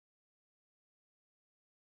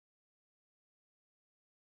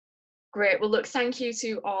Great. Well, look, thank you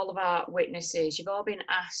to all of our witnesses. You've all been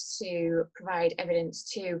asked to provide evidence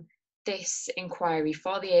to this inquiry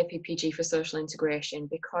for the APPG for social integration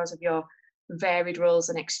because of your varied roles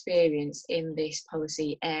and experience in this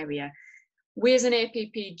policy area. We as an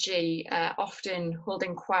APPG often hold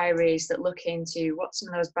inquiries that look into what some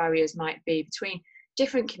of those barriers might be between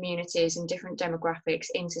different communities and different demographics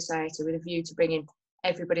in society with a view to bringing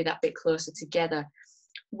everybody that bit closer together.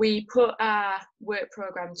 We put our work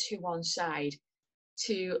programme to one side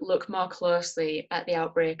to look more closely at the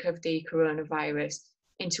outbreak of the coronavirus,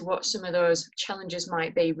 into what some of those challenges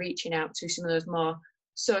might be, reaching out to some of those more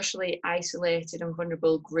socially isolated and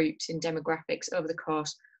vulnerable groups and demographics over the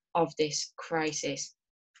course of this crisis.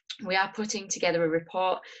 We are putting together a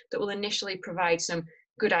report that will initially provide some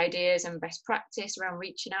good ideas and best practice around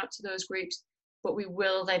reaching out to those groups, but we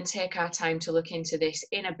will then take our time to look into this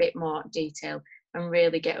in a bit more detail and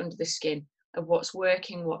really get under the skin of what's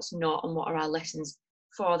working, what's not, and what are our lessons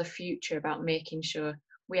for the future about making sure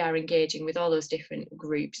we are engaging with all those different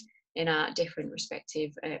groups in our different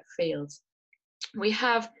respective fields. We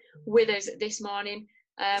have with us this morning,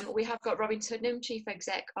 we have got Robbin Tuddenham, Chief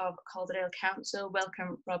Exec of Calderdale Council.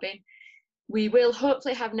 Welcome, Robbin. We will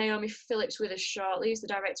hopefully have Naomi Phillips with us shortly, who's the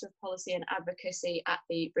Director of Policy and Advocacy at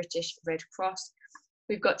the British Red Cross.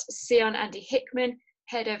 We've got Ceylon Andi Hickman,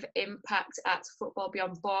 Head of Impact at Football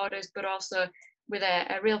Beyond Borders, but also with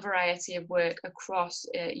a real variety of work across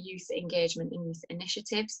youth engagement and youth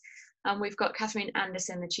initiatives. And we've got Catherine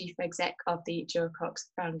Anderson, the Chief Exec of the Joe Cox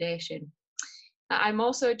Foundation. I'm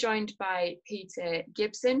also joined by Peter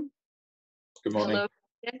Gibson. Good morning. Hello,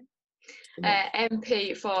 Peter.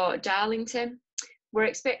 MP for Darlington. We're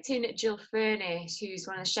expecting Jill Furness, who's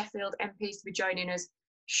one of the Sheffield MPs, to be joining us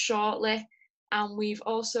shortly. And we've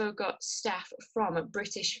also got staff from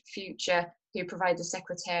British Future who provide the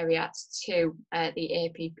secretariat to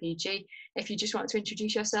the APPG. If you just want to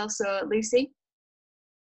introduce yourself, so Lucy.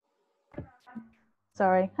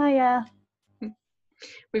 Sorry. Hiya.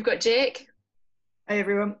 We've got Jake. Hey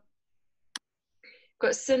everyone. We've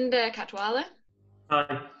got Sunda Katwala.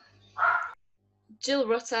 Hi. Jill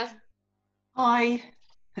Rutter. Hi.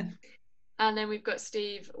 And then we've got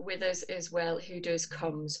Steve with us as well, who does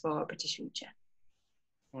comms for British Future.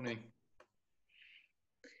 Morning.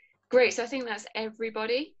 Great, so I think that's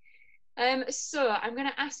everybody. So I'm going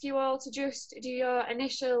to ask you all to just do your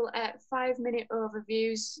initial 5-minute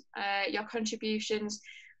overviews, your contributions.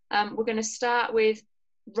 We're going to start with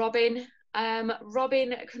Robbin.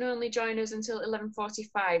 Robbin can only join us until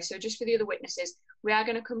 11:45, so just for the other witnesses, we are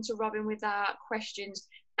going to come to Robbin with our questions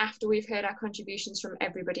after we've heard our contributions from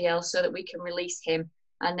everybody else so that we can release him,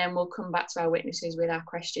 and then we'll come back to our witnesses with our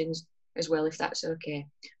questions as well, if that's okay.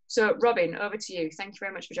 So Robbin, over to you. Thank you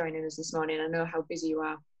very much for joining us this morning. I know how busy you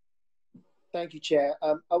are. Thank you, Chair.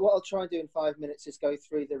 What I'll try and do in 5 minutes is go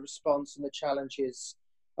through the response and the challenges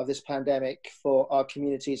of this pandemic for our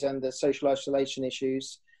communities and the social isolation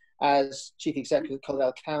issues as Chief Executive of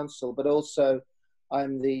Calderdale Council, but also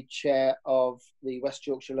I'm the chair of the West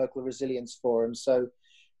Yorkshire Local Resilience Forum, so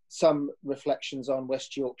some reflections on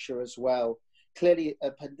West Yorkshire as well. Clearly,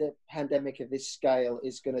 a pandemic of this scale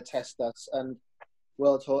is going to test us, and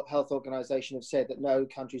World Health Organization have said that no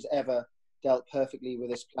country's ever dealt perfectly with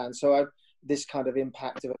this plan. So this kind of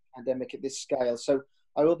impact of a pandemic at this scale. So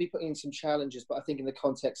I will be putting in some challenges, but I think in the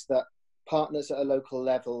context that partners at a local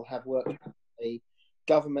level have worked. The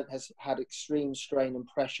government has had extreme strain and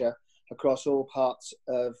pressure across all parts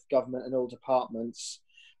of government and all departments.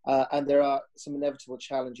 And there are some inevitable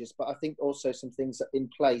challenges, but I think also some things that in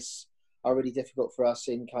place are really difficult for us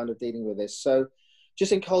in kind of dealing with this. So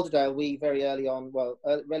just in Calderdale, we very early on, well,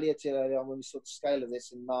 relatively early on when we saw the scale of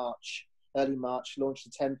this in March, early March, launched a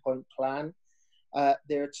 10-point plan.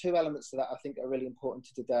 There are two elements to that I think are really important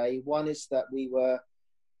to today. One is that we were,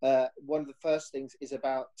 one of the first things is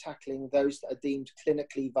about tackling those that are deemed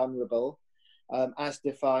clinically vulnerable as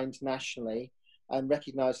defined nationally, and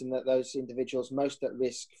recognising that those individuals most at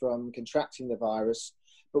risk from contracting the virus.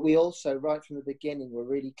 But we also, right from the beginning, were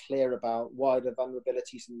really clear about wider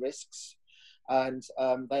vulnerabilities and risks. And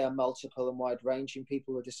they are multiple and wide-ranging: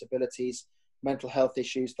 people with disabilities, mental health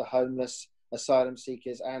issues, the homeless, asylum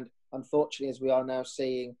seekers, and unfortunately, as we are now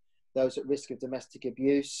seeing, those at risk of domestic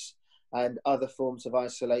abuse and other forms of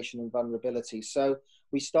isolation and vulnerability. So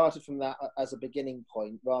we started from that as a beginning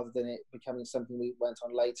point, rather than it becoming something we went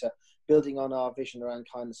on later, building on our vision around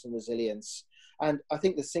kindness and resilience. And I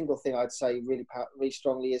think the single thing I'd say really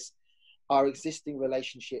strongly is our existing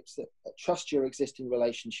relationships, that trust your existing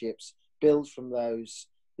relationships, build from those.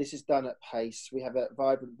 This is done at pace. We have a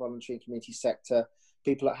vibrant voluntary and community sector,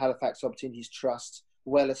 people at Halifax Opportunities Trust,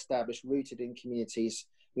 well established, rooted in communities,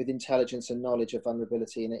 with intelligence and knowledge of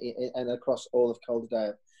vulnerability and across all of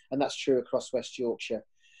Calderdale. And that's true across West Yorkshire.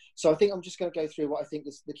 So I think I'm just going to go through what I think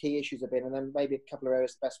the key issues have been, and then maybe a couple of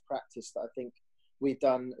areas of best practice that I think we've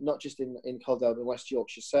done, not just in Calderdale, but West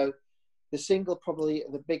Yorkshire. So probably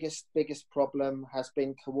the biggest problem has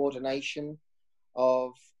been coordination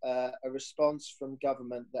of a response from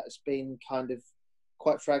government that has been kind of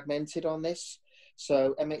quite fragmented on this.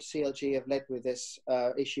 So MHCLG have led with this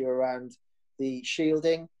issue around the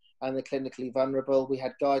shielding and the clinically vulnerable. We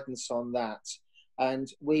had guidance on that.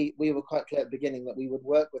 And we were quite clear at the beginning that we would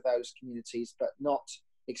work with those communities, but not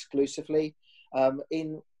exclusively.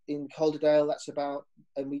 In Calderdale, that's about,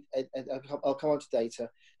 I'll come on to data,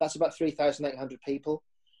 that's about 3,800 people,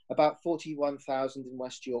 about 41,000 in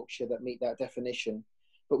West Yorkshire that meet that definition.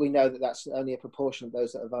 But we know that that's only a proportion of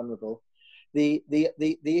those that are vulnerable. The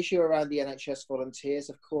issue around the NHS volunteers,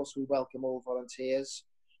 of course, we welcome all volunteers,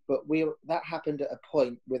 but that happened at a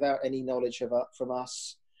point without any knowledge from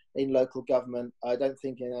us in local government. I don't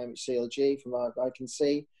think in MCLG, from what I can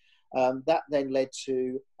see. That then led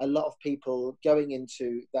to a lot of people going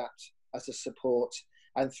into that as a support,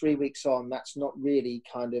 and 3 weeks on, that's not really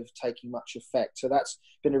kind of taking much effect. So that's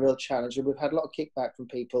been a real challenge, and we've had a lot of kickback from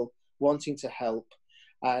people wanting to help,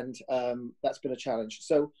 and that's been a challenge.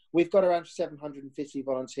 So we've got around 750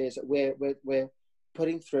 volunteers that we're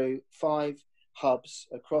putting through 5 hubs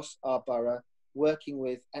across our borough, working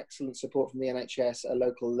with excellent support from the NHS at a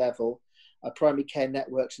local level, primary care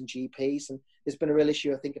networks and GPs. And there's been a real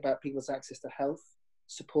issue, I think, about people's access to health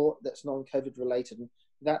support that's non-COVID related. And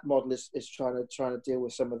that model is trying to deal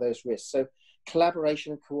with some of those risks. So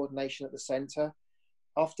collaboration and coordination at the centre,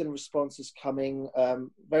 often responses coming,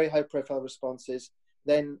 very high profile responses,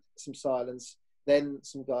 then some silence, then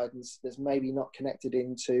some guidance that's maybe not connected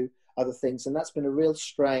into other things. And that's been a real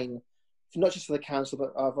strain, not just for the council,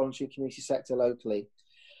 but our voluntary community sector locally.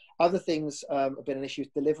 Other things have been an issue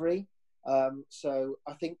with delivery. So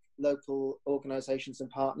I think local organisations and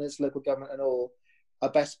partners, local government and all,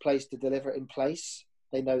 are best placed to deliver it in place.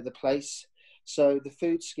 They know the place. So the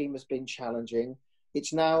food scheme has been challenging.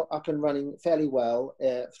 It's now up and running fairly well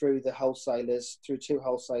through the wholesalers, through 2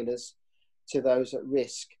 wholesalers to those at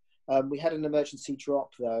risk. We had an emergency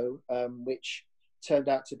drop though, which turned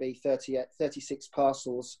out to be 36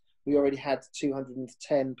 parcels. We already had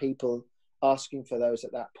 210 people asking for those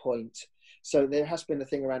at that point. So there has been a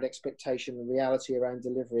thing around expectation and reality around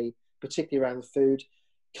delivery, particularly around the food.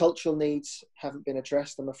 Cultural needs haven't been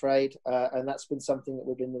addressed, I'm afraid, and that's been something that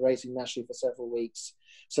we've been raising nationally for several weeks.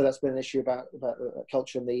 So that's been an issue about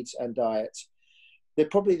cultural needs and diet.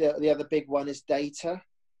 Probably the other big one is data,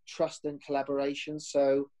 trust and collaboration.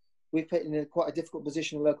 So we've put in quite a difficult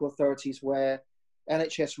position in local authorities where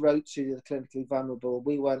NHS wrote to the clinically vulnerable.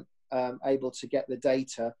 We weren't able to get the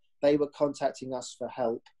data. They were contacting us for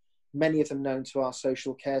help, many of them known to our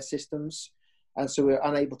social care systems. And so we were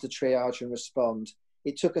unable to triage and respond.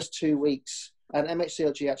 It took us 2 weeks, and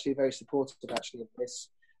MHCLG actually very supportive actually of this,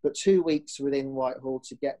 but 2 weeks within Whitehall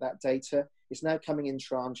to get that data. It's now coming in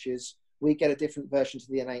tranches. We get a different version to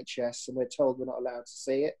the NHS, and we're told we're not allowed to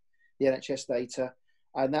see it, the NHS data.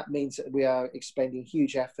 And that means that we are expending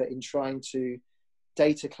huge effort in trying to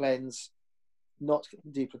data cleanse, not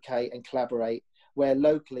duplicate, and collaborate, where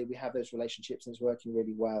locally we have those relationships and it's working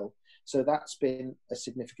really well. So that's been a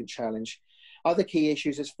significant challenge. Other key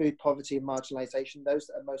issues is food poverty and marginalisation. Those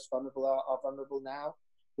that are most vulnerable are vulnerable now.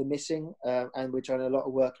 They're missing, and we're doing a lot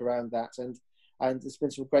of work around that. And there's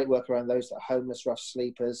been some great work around those that are homeless, rough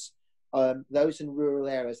sleepers, those in rural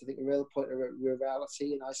areas. I think the real point of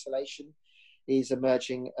rurality and isolation is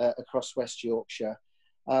emerging across West Yorkshire.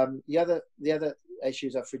 The other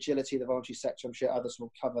issues are fragility of the voluntary sector. I'm sure others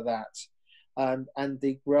will cover that. And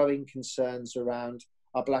the growing concerns around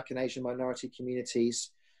our Black and Asian minority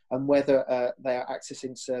communities and whether they are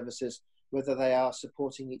accessing services, whether they are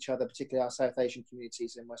supporting each other, particularly our South Asian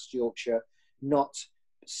communities in West Yorkshire, not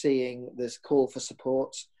seeing this call for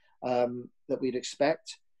support that we'd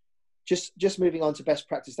expect. Just moving on to best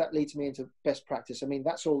practice, that leads me into best practice. I mean,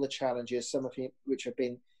 that's all the challenges, some of which have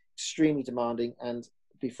been extremely demanding and,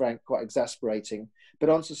 to be frank, quite exasperating. But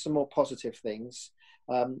on to some more positive things.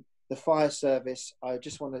 The fire service, I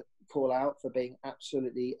just want to call out for being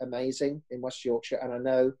absolutely amazing in West Yorkshire, and I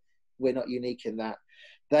know we're not unique in that.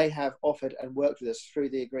 They have offered and worked with us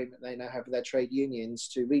through the agreement they now have with their trade unions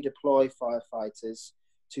to redeploy firefighters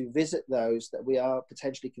to visit those that we are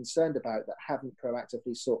potentially concerned about that haven't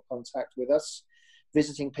proactively sought contact with us,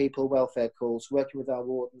 visiting people, welfare calls, working with our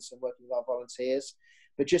wardens and working with our volunteers,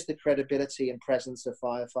 but just the credibility and presence of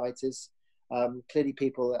firefighters. Clearly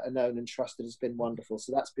people that are known and trusted has been wonderful.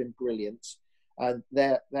 So that's been brilliant. and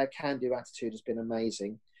their can-do attitude has been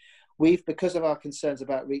amazing. We've, because of our concerns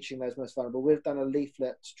about reaching those most vulnerable, we've done a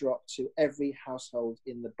leaflet drop to every household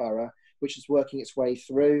in the borough, which is working its way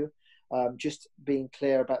through, just being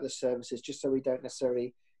clear about the services, just so we don't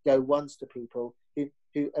necessarily go once to people who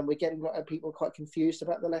and we're getting a lot of people quite confused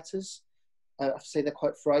about the letters. I have to say they're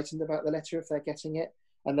quite frightened about the letter if they're getting it,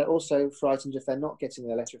 and they're also frightened if they're not getting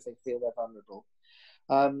the letter if they feel they're vulnerable.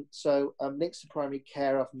 Links to primary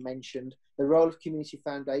care I've mentioned. The role of community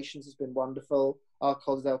foundations has been wonderful. Our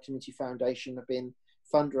Calderdale Community Foundation have been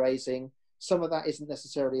fundraising. Some of that isn't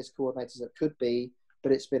necessarily as coordinated as it could be,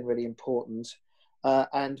 but it's been really important.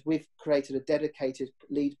 And we've created a dedicated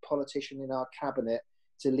lead politician in our cabinet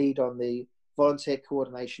to lead on the volunteer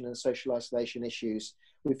coordination and social isolation issues.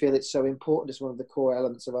 We feel it's so important as one of the core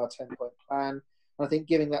elements of our 10-point plan. And I think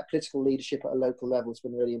giving that political leadership at a local level has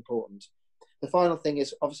been really important. The final thing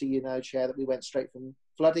is, obviously, you know, Chair, that we went straight from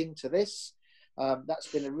flooding to this.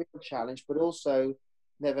 That's been a real challenge, but also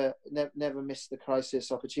never miss the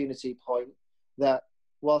crisis opportunity point that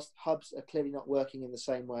whilst hubs are clearly not working in the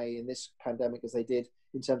same way in this pandemic as they did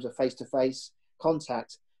in terms of face-to-face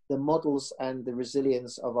contact, the models and the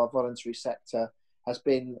resilience of our voluntary sector has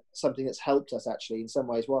been something that's helped us actually in some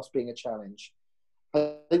ways whilst being a challenge.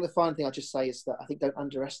 I think the final thing I'll just say is that I think don't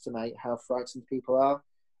underestimate how frightened people are.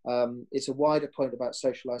 It's a wider point about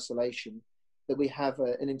social isolation, that we have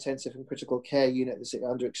an intensive and critical care unit that's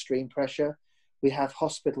under extreme pressure. We have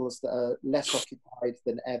hospitals that are less occupied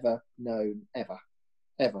than ever known, ever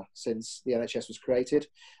since the NHS was created.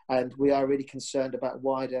 And we are really concerned about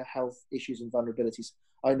wider health issues and vulnerabilities.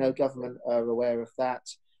 I know government are aware of that.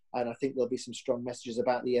 And I think there'll be some strong messages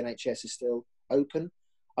about the NHS is still open.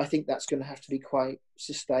 I think that's going to have to be quite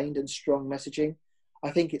sustained and strong messaging.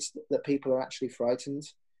 I think it's that people are actually frightened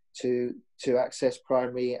to access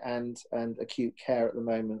primary and acute care at the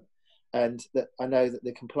moment. And that I know that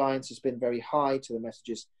the compliance has been very high to the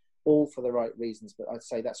messages, all for the right reasons, but I'd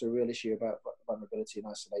say that's a real issue about vulnerability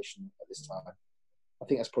and isolation at this time. I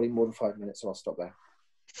think that's probably more than 5 minutes, so I'll stop there.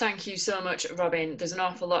 Thank you so much, Robbin. There's an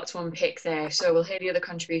awful lot to unpick there. So we'll hear the other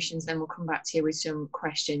contributions, then we'll come back to you with some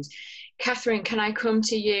questions. Catherine, can I come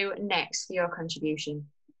to you next for your contribution?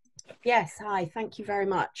 Yes, hi, thank you very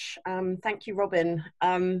much. Thank you, Robbin.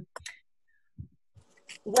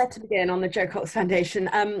 Where to begin on the Jo Cox Foundation?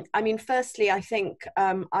 I mean, firstly, I think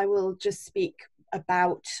I will just speak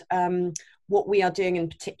about what we are doing in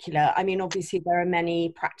particular. I mean, obviously, there are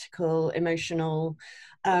many practical, emotional,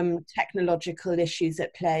 technological issues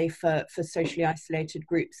at play for socially isolated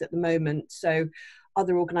groups at the moment. So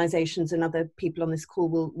other organisations and other people on this call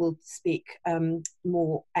will speak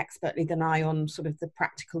more expertly than I on sort of the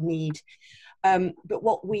practical need. But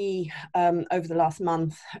what we, over the last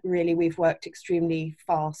month, really, we've worked extremely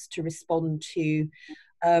fast to respond to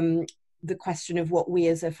the question of what we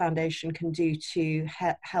as a foundation can do to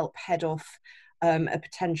help head off a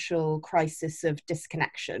potential crisis of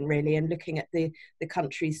disconnection, really, and looking at the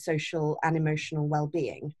country's social and emotional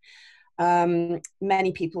well-being.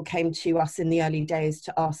 Many people came to us in the early days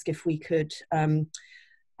to ask if we could,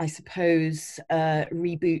 I suppose,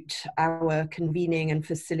 reboot our convening and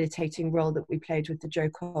facilitating role that we played with the Jo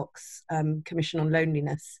Cox Commission on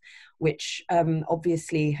Loneliness, which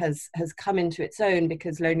obviously has come into its own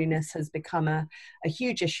because loneliness has become a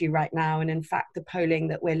huge issue right now. And in fact, the polling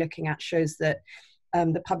that we're looking at shows that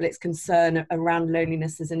the public's concern around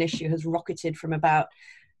loneliness as an issue has rocketed from about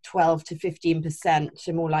 12 to 15%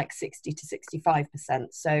 to more like 60 to 65%.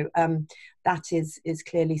 So that is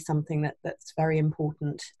clearly something that's very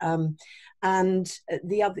important. And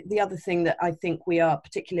the other thing that I think we are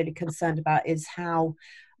particularly concerned about is how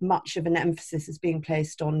much of an emphasis is being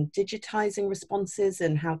placed on digitizing responses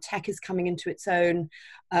and how tech is coming into its own,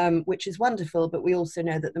 which is wonderful, but we also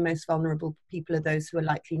know that the most vulnerable people are those who are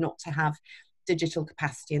likely not to have digital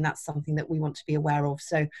capacity, and that's something that we want to be aware of.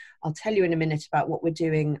 So I'll tell you in a minute about what we're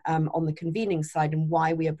doing on the convening side and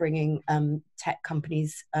why we are bringing tech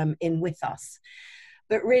companies in with us.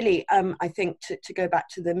 But really, I think to go back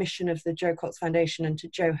to the mission of the Jo Cox Foundation and to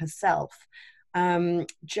Jo herself,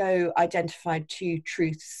 Jo identified two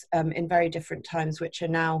truths in very different times, which are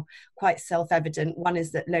now quite self-evident. One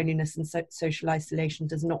is that loneliness and social isolation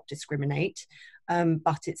does not discriminate,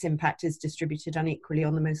 but its impact is distributed unequally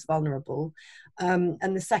on the most vulnerable.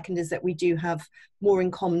 And the second is that we do have more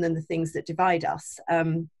in common than the things that divide us.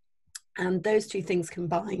 And those two things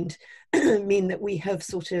combined mean that we have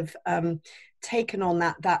sort of taken on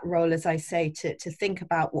that role, as I say, to think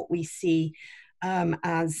about what we see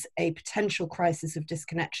as a potential crisis of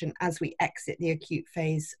disconnection as we exit the acute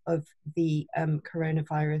phase of the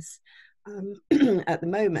coronavirus at the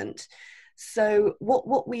moment. So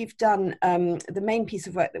what we've done, the main piece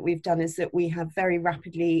of work that we've done is that we have very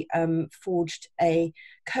rapidly forged a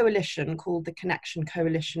coalition called the Connection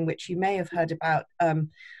Coalition, which you may have heard about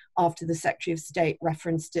after the Secretary of State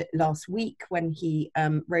referenced it last week when he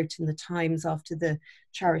wrote in the Times after the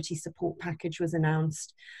charity support package was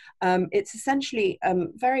announced. It's essentially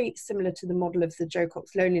very similar to the model of the Jo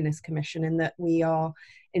Cox Loneliness Commission in that we are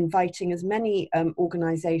inviting as many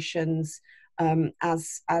organisations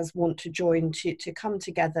as want to join to come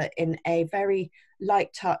together in a very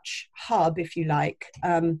light touch hub, if you like,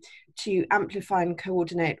 to amplify and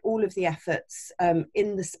coordinate all of the efforts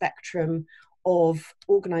in the spectrum of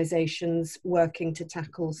organisations working to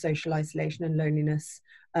tackle social isolation and loneliness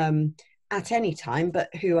at any time,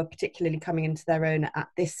 but who are particularly coming into their own at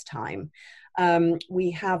this time.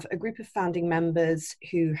 We have a group of founding members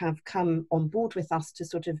who have come on board with us to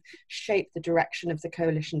sort of shape the direction of the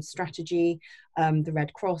coalition strategy. The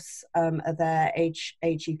Red Cross are there, Age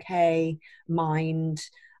UK, Mind,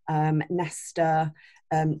 Nesta,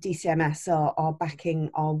 DCMS are backing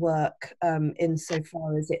our work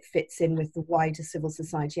insofar as it fits in with the wider civil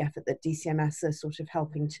society effort that DCMS are sort of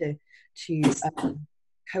helping to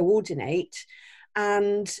coordinate.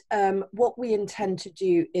 And what we intend to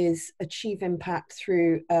do is achieve impact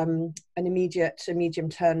through an immediate to medium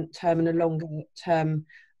term and a longer term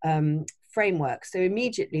framework. So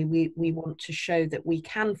immediately we want to show that we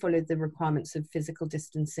can follow the requirements of physical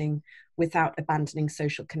distancing without abandoning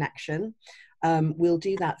social connection. We'll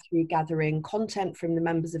do that through gathering content from the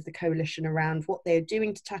members of the coalition around what they're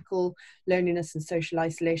doing to tackle loneliness and social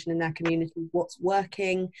isolation in their community, what's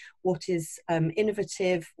working, what is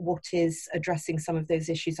innovative, what is addressing some of those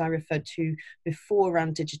issues I referred to before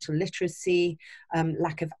around digital literacy,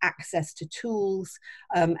 lack of access to tools,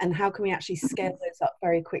 and how can we actually scale those up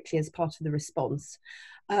very quickly as part of the response.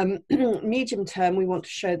 Medium term, we want to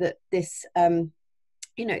show that this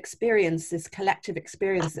experience, this collective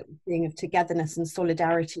experience that we're seeing of togetherness and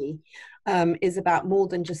solidarity is about more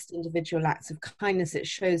than just individual acts of kindness. It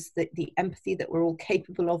shows that the empathy that we're all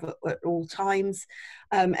capable of at all times.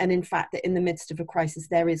 And in fact, that in the midst of a crisis,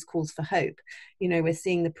 there is cause for hope. We're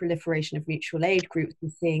seeing the proliferation of mutual aid groups. We're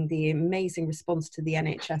seeing the amazing response to the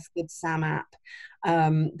NHS Good Sam app.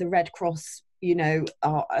 The Red Cross,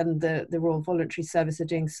 and the Royal Voluntary Service are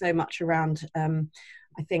doing so much around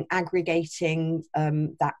I think aggregating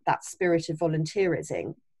that spirit of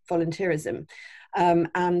volunteerism.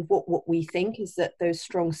 And what we think is that those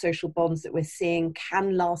strong social bonds that we're seeing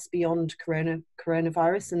can last beyond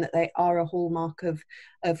coronavirus, and that they are a hallmark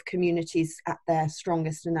of communities at their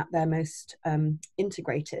strongest and at their most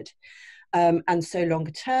integrated. And so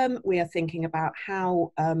longer term, we are thinking about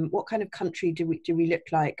how, what kind of country do we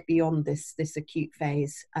look like beyond this acute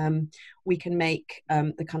phase? We can make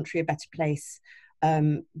the country a better place.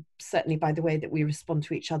 Certainly by the way that we respond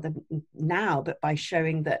to each other now, but by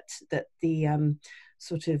showing that the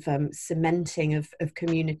sort of cementing of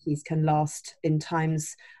communities can last in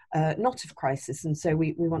times not of crisis. And so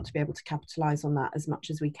we want to be able to capitalise on that as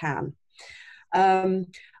much as we can.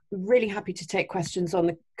 Really happy to take questions on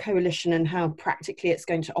the coalition and how practically it's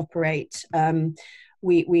going to operate.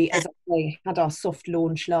 We, as I say, had our soft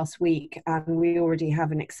launch last week, and we already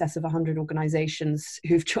have in excess of 100 organisations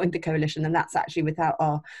who've joined the coalition, and that's actually without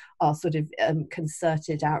our sort of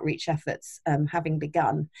concerted outreach efforts having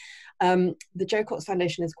begun. The Jo Cox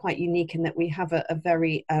Foundation is quite unique in that we have a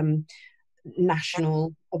very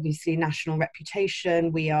national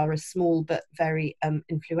reputation. We are a small but very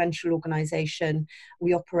influential organisation.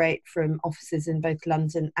 We operate from offices in both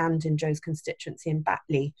London and in Jo's constituency in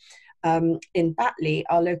Batley. In Batley,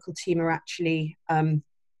 our local team are actually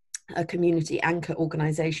a community anchor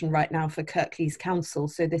organisation right now for Kirklees Council.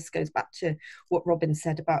 So this goes back to what Robbin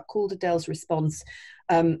said about Calderdale's response.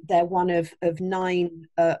 They're one of 9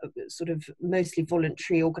 sort of mostly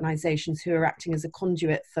voluntary organisations who are acting as a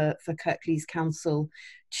conduit for Kirklees Council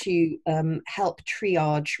to help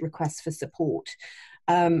triage requests for support.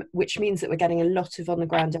 Which means that we're getting a lot of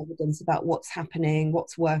on-the-ground evidence about what's happening,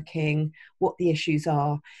 what's working, what the issues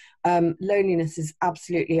are. Loneliness is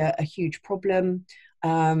absolutely a huge problem.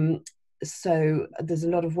 So there's a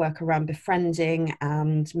lot of work around befriending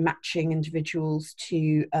and matching individuals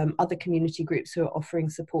to other community groups who are offering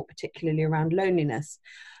support, particularly around loneliness.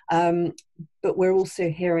 But we're also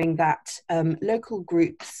hearing that local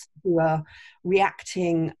groups who are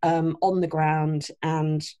reacting on the ground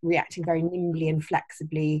and reacting very nimbly and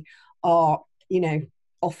flexibly are,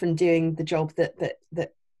 often doing the job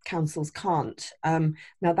that councils can't.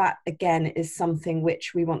 Now that again is something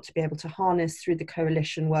which we want to be able to harness through the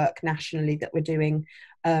coalition work nationally that we're doing,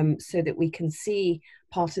 so that we can see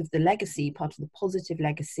part of the legacy, part of the positive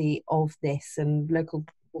legacy of this, and local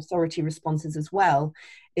authority responses as well,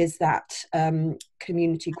 is that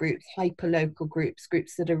community groups, hyper-local groups,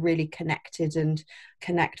 groups that are really connected and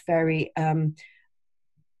connect very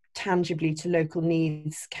tangibly to local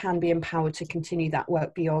needs, can be empowered to continue that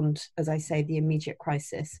work beyond, as I say, the immediate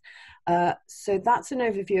crisis. So that's an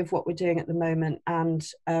overview of what we're doing at the moment, and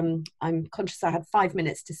I'm conscious I had 5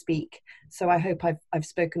 minutes to speak, so I hope I've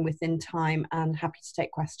spoken within time, and happy to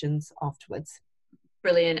take questions afterwards.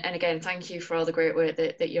 Brilliant. And again, thank you for all the great work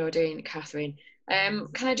that you're doing, Catherine. Can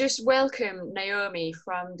I just welcome Naomi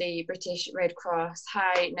from the British Red Cross.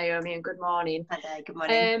 Hi, Naomi, and good morning. Hi, good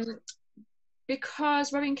morning.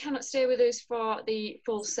 Because Robbin cannot stay with us for the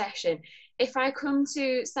full session, if I come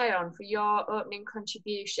to Ceylon for your opening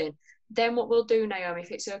contribution, then what we'll do, Naomi,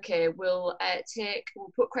 if it's okay, we'll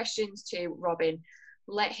put questions to Robbin,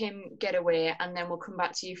 let him get away, and then we'll come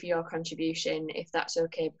back to you for your contribution, if that's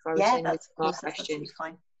okay, before we turn with more questions.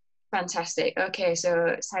 Fine. Fantastic. Okay,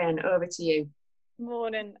 so Ceylon, over to you.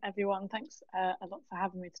 Morning, everyone. Thanks a lot for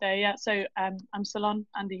having me today. Yeah, so I'm Ceylon,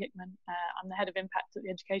 Andi Hickman. I'm the head of impact at the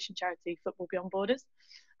education charity Football Beyond Borders.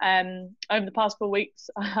 Over the past 4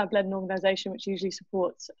 weeks, I've led an organisation which usually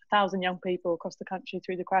supports 1,000 young people across the country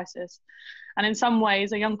through the crisis. And in some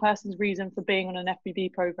ways, a young person's reason for being on an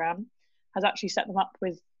FBB programme has actually set them up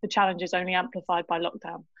with the challenges only amplified by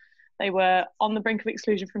lockdown. They were on the brink of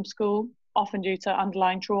exclusion from school, often due to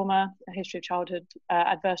underlying trauma, a history of childhood,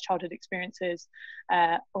 adverse childhood experiences,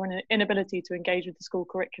 or an inability to engage with the school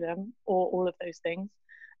curriculum, or all of those things.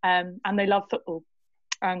 And they love football.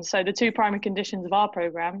 And so the two primary conditions of our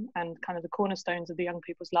programme, and kind of the cornerstones of the young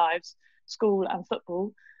people's lives, school and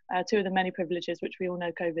football, two of the many privileges which we all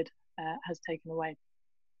know COVID has taken away.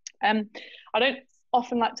 I don't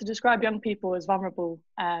often like to describe young people as vulnerable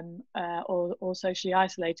or socially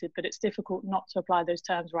isolated, but it's difficult not to apply those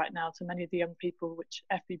terms right now to many of the young people which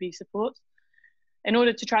FBB supports. In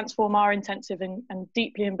order to transform our intensive and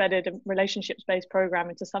deeply embedded relationships-based programme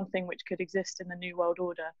into something which could exist in the new world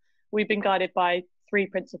order, we've been guided by 3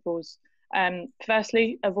 principles.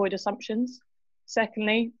 Firstly, avoid assumptions.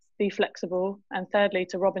 Secondly, be flexible. And thirdly,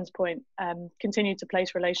 to Robbin's point, continue to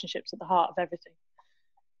place relationships at the heart of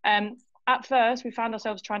everything. At first, we found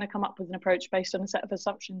ourselves trying to come up with an approach based on a set of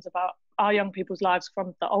assumptions about our young people's lives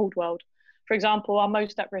from the old world. For example, our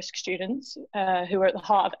most at-risk students, who are at the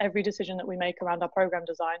heart of every decision that we make around our programme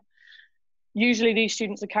design. Usually these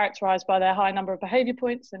students are characterised by their high number of behaviour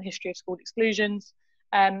points and history of school exclusions,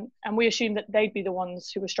 and we assumed that they'd be the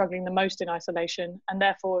ones who were struggling the most in isolation, and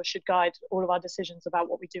therefore should guide all of our decisions about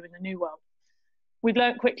what we do in the new world. We've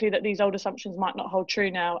learnt quickly that these old assumptions might not hold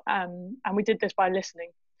true now, and we did this by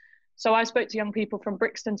listening. So I spoke to young people from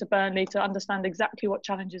Brixton to Burnley to understand exactly what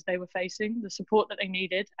challenges they were facing, the support that they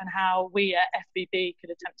needed, and how we at FBB could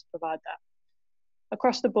attempt to provide that.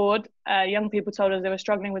 Across the board, young people told us they were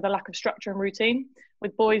struggling with a lack of structure and routine,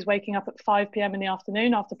 with boys waking up at 5 p.m. in the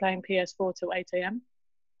afternoon after playing PS4 till 8 a.m.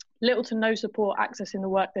 Little to no support accessing the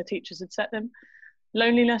work their teachers had set them,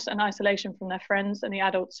 loneliness and isolation from their friends and the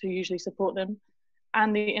adults who usually support them,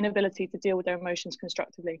 and the inability to deal with their emotions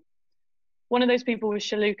constructively. One of those people was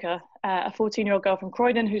Shaluka, a 14-year-old girl from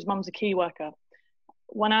Croydon whose mum's a key worker.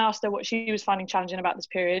 When I asked her what she was finding challenging about this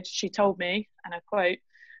period, she told me, and I quote,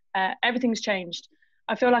 "Everything's changed.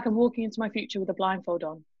 I feel like I'm walking into my future with a blindfold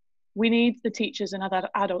on. We need the teachers and other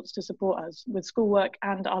adults to support us with schoolwork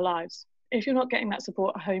and our lives. If you're not getting that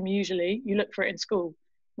support at home usually, you look for it in school.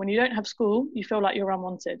 When you don't have school, you feel like you're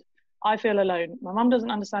unwanted. I feel alone. My mum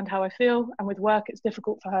doesn't understand how I feel, and with work, it's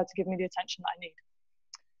difficult for her to give me the attention that I need."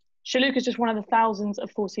 Shaluka is just one of the thousands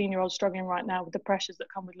of 14-year-olds struggling right now with the pressures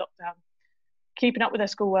that come with lockdown, keeping up with their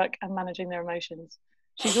schoolwork and managing their emotions.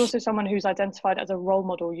 She's also someone who's identified as a role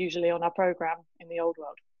model usually on our programme in the old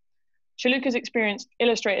world. Shaluka's experience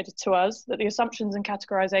illustrated to us that the assumptions and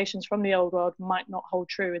categorisations from the old world might not hold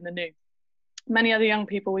true in the new. Many other young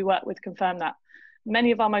people we work with confirm that.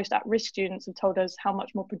 Many of our most at-risk students have told us how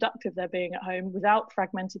much more productive they're being at home without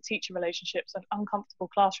fragmented teacher relationships and uncomfortable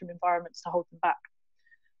classroom environments to hold them back.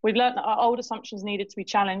 We've learnt that our old assumptions needed to be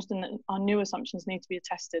challenged and that our new assumptions need to be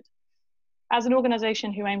attested. As an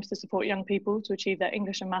organisation who aims to support young people to achieve their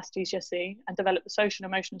English and Maths GCSE and develop the social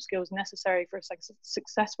and emotional skills necessary for a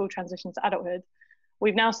successful transition to adulthood,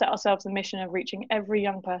 we've now set ourselves the mission of reaching every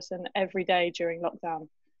young person every day during lockdown.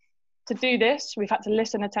 To do this, we've had to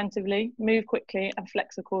listen attentively, move quickly and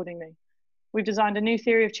flex accordingly. We've designed a new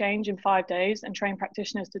theory of change in 5 days and trained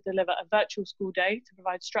practitioners to deliver a virtual school day to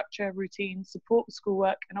provide structure, routine, support with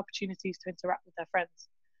schoolwork and opportunities to interact with their friends.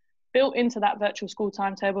 Built into that virtual school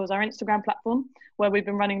timetable is our Instagram platform, where we've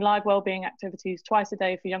been running live wellbeing activities twice a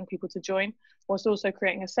day for young people to join, whilst also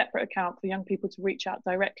creating a separate account for young people to reach out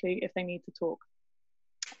directly if they need to talk.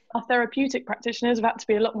 Our therapeutic practitioners have had to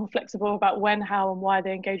be a lot more flexible about when, how and why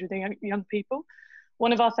they engage with young people.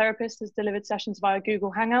 One of our therapists has delivered sessions via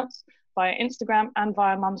Google Hangouts, via Instagram and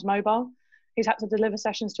via mum's mobile. He's had to deliver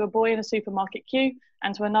sessions to a boy in a supermarket queue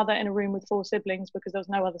and to another in a room with 4 siblings because there was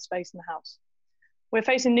no other space in the house. We're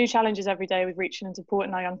facing new challenges every day with reaching and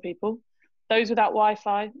supporting our young people. Those without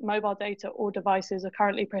Wi-Fi, mobile data or devices are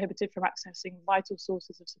currently prohibited from accessing vital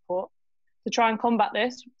sources of support. To try and combat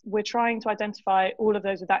this, we're trying to identify all of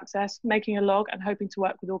those with access, making a log and hoping to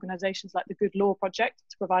work with organisations like the Good Law Project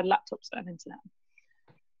to provide laptops and internet.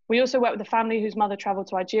 We also work with a family whose mother travelled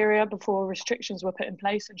to Algeria before restrictions were put in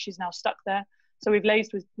place and she's now stuck there. So we've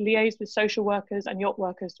liaised with social workers and yacht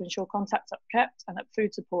workers to ensure contacts are kept and that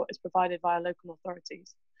food support is provided via local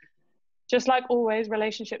authorities. Just like always,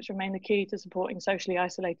 relationships remain the key to supporting socially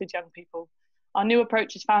isolated young people. Our new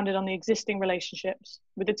approach is founded on the existing relationships,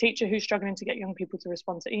 with the teacher who's struggling to get young people to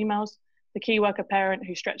respond to emails, the key worker parent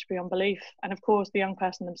who stretched beyond belief, and of course the young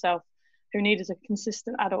person themselves who need a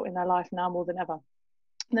consistent adult in their life now more than ever.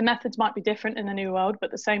 The methods might be different in the new world, but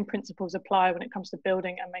the same principles apply when it comes to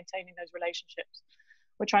building and maintaining those relationships.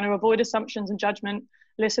 We're trying to avoid assumptions and judgment,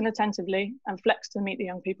 listen attentively, and flex to meet the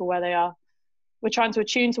young people where they are. We're trying to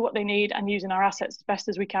attune to what they need and using our assets as best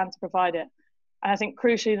as we can to provide it. And I think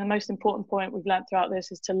crucially, the most important point we've learned throughout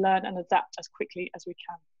this is to learn and adapt as quickly as we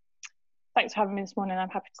can. Thanks for having me this morning. I'm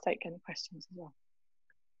happy to take any questions as well.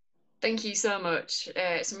 Thank you so much.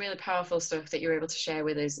 Some really powerful stuff that you're able to share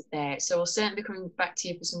with us there. So we'll certainly be coming back to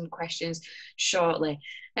you for some questions shortly.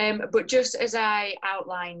 But just as I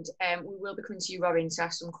outlined, we will be coming to you, Robbin, to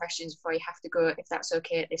ask some questions before you have to go, if that's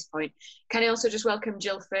okay at this point. Can I also just welcome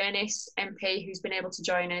Jill Furness, MP, who's been able to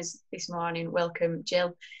join us this morning. Welcome,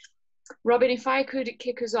 Jill. Robbin, if I could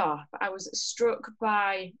kick us off, I was struck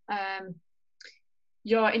by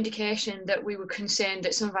your indication that we were concerned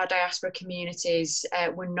that some of our diaspora communities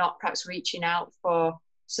were not perhaps reaching out for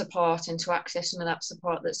support and to access some of that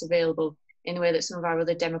support that's available in the way that some of our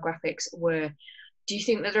other demographics were. Do you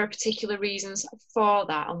think that there are particular reasons for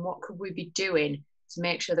that, and what could we be doing to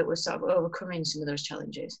make sure that we're sort of overcoming some of those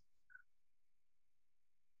challenges?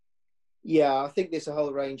 Yeah, I think there's a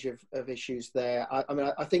whole range of issues there.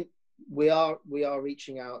 I think we are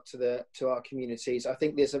reaching out to our communities. I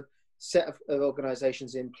think there's a set of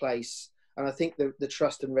organisations in place, and I think the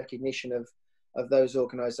trust and recognition of those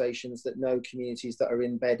organisations that know communities that are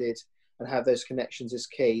embedded and have those connections is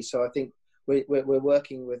key. So I think we're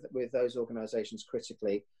working with those organisations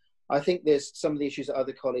critically. I think there's some of the issues that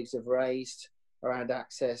other colleagues have raised around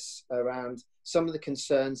access, around some of the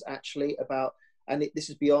concerns actually about, and this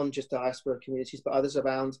is beyond just diaspora communities, but others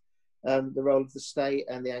around the role of the state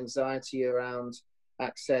and the anxiety around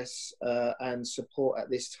access and support at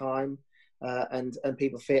this time, and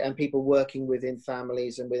people working within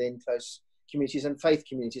families and within close communities and faith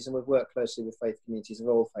communities, and we've worked closely with faith communities of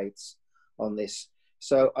all faiths on this.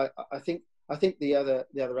 So I think the other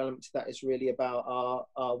element to that is really about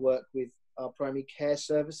our work with our primary care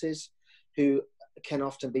services, who can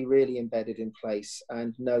often be really embedded in place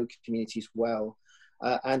and know communities well.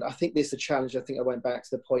 And I think there's a challenge. I think I went back to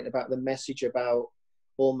the point about the message about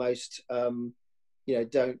almost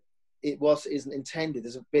isn't intended.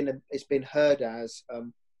 It's been heard as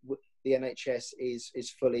the NHS is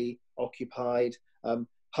fully occupied,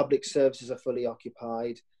 public services are fully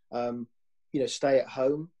occupied, stay at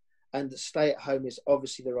home, and stay at home is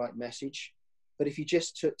obviously the right message. But if you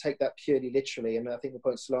just take that purely literally, and I think the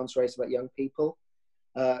point Ceylon's raised about young people,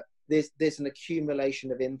 there's an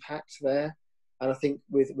accumulation of impact there. And I think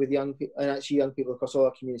with young people, and actually young people across all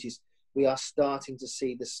our communities, we are starting to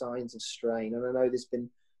see the signs of strain. And I know there's been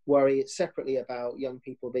worry separately about young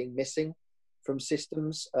people being missing from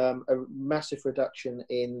systems, a massive reduction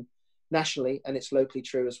in nationally, and it's locally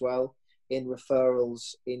true as well, in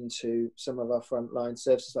referrals into some of our frontline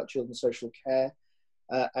services like children's social care.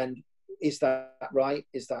 And is that right?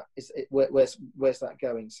 Where's that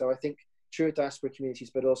going? So I think true diaspora communities,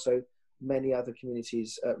 but also many other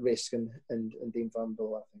communities at risk and deemed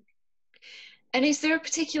vulnerable, I think. And is there a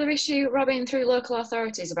particular issue, Robbin, through local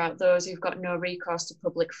authorities about those who've got no recourse to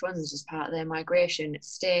public funds as part of their migration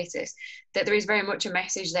status, that there is very much a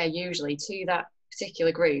message there usually to that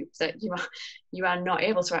particular group that you are not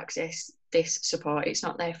able to access this support, it's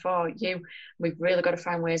not there for you. We've really got to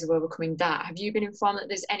find ways of overcoming that. Have you been informed that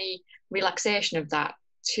there's any relaxation of that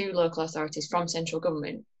to local authorities from central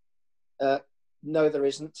government? No, there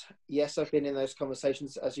isn't. Yes, I've been in those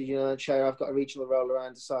conversations. As you know, Chair, I've got a regional role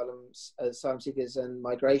around asylum seekers and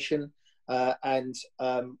migration. And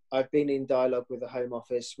I've been in dialogue with the Home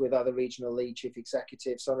Office, with other regional lead chief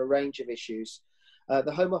executives on a range of issues.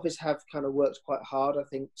 The Home Office have kind of worked quite hard, I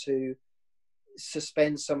think, to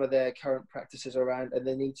suspend some of their current practices around and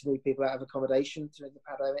the need to move people out of accommodation during the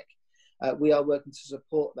pandemic. We are working to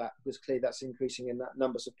support that, because clearly that's increasing in that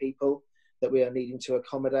numbers of people that we are needing to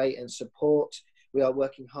accommodate and support. We are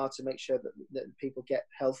working hard to make sure that people get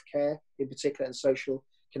healthcare in particular and social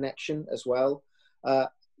connection as well.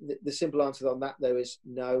 The simple answer on that, though, is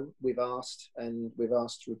no. We've asked, and we've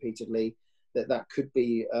asked repeatedly, that could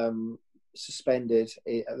be suspended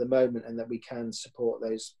at the moment, and that we can support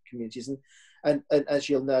those communities. And as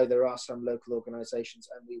you'll know, there are some local organisations,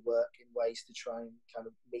 and we work in ways to try and kind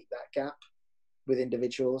of meet that gap with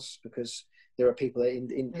individuals, because there are people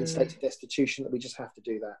in states of destitution that we just have to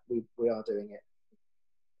do that. We are doing it.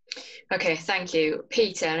 Okay, thank you.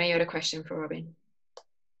 Peter, I know you had a question for Robbin.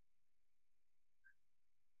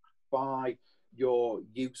 By your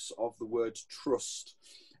use of the word trust,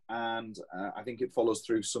 and I think it follows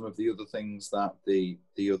through some of the other things that the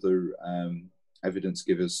other evidence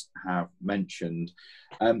givers have mentioned.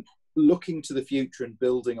 Looking to the future and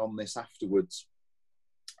building on this afterwards,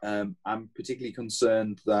 I'm particularly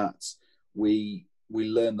concerned that we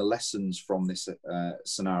learn the lessons from this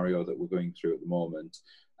scenario that we're going through at the moment.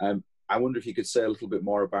 I wonder if you could say a little bit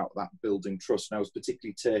more about that building trust. And I was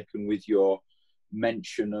particularly taken with your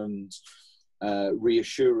mention and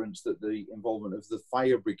reassurance that the involvement of the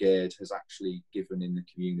fire brigade has actually given in the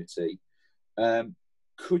community.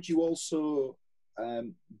 Could you also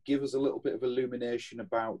give us a little bit of illumination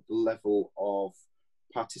about the level of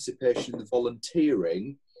participation and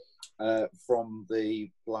volunteering from the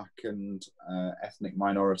Black and ethnic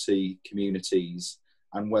minority communities,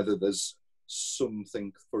 and whether there's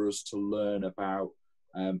something for us to learn about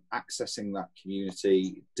accessing that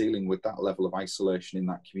community, dealing with that level of isolation in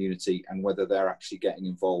that community, and whether they're actually getting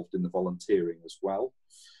involved in the volunteering as well.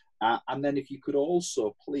 And then if you could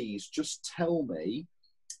also please just tell me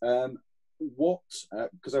what,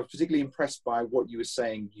 because I was particularly impressed by what you were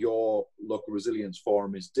saying your local resilience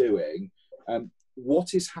forum is doing,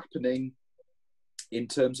 what is happening in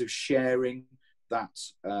terms of sharing that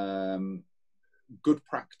good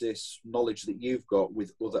practice knowledge that you've got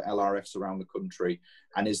with other LRFs around the country,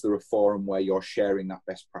 and is there a forum where you're sharing that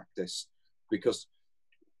best practice? Because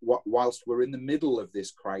whilst we're in the middle of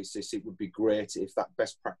this crisis, it would be great if that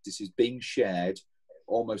best practice is being shared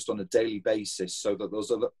almost on a daily basis, so that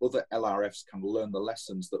those other LRFs can learn the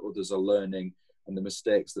lessons that others are learning and the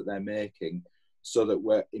mistakes that they're making, so that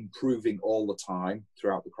we're improving all the time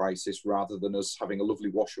throughout the crisis, rather than us having a lovely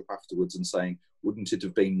wash up afterwards and saying, wouldn't it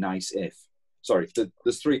have been nice if? Sorry,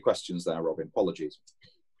 there's three questions there, Robbin. Apologies.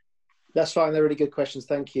 That's fine. They're really good questions.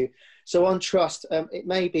 Thank you. So on trust, it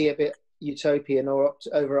may be a bit utopian or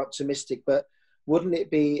over-optimistic, but wouldn't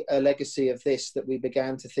it be a legacy of this that we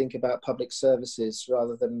began to think about public services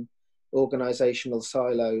rather than organisational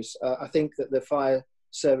silos? I think that the fire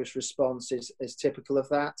service response is typical of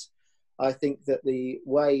that. I think that the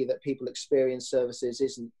way that people experience services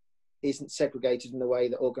isn't segregated in the way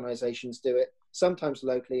that organisations do it, sometimes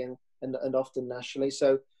locally and often nationally.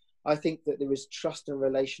 So I think that there is trust and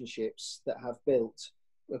relationships that have built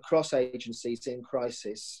across agencies in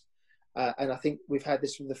crisis. And I think we've had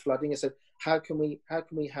this from the flooding. So how can we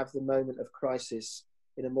have the moment of crisis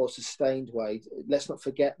in a more sustained way? Let's not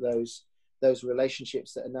forget those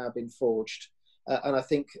relationships that are now been forged. And I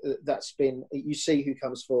think that's been, you see who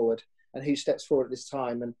comes forward and who steps forward at this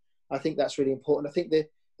time. And I think that's really important. I think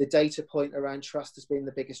the data point around trust has been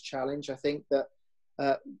the biggest challenge. I think that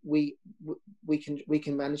we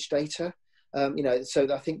can manage data, so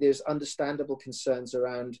I think there's understandable concerns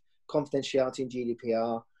around confidentiality and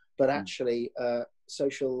GDPR, but actually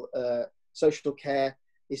social care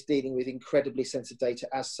is dealing with incredibly sensitive data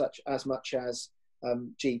as much as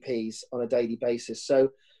GPs on a daily basis. So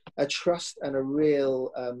a trust and a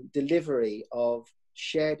real delivery of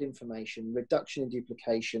shared information, reduction in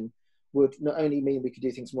duplication, would not only mean we could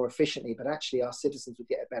do things more efficiently, but actually our citizens would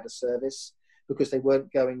get a better service, because they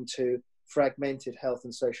weren't going to fragmented health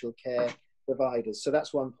and social care providers. So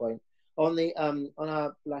that's one point. On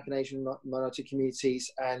our Black and Asian minority communities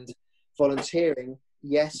and volunteering,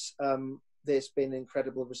 yes, there's been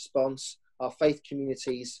incredible response. Our faith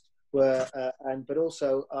communities were, but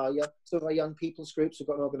also some of our young people's groups. We've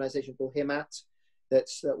got an organisation called HIMAT that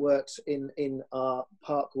works in our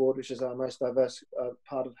Park ward, which is our most diverse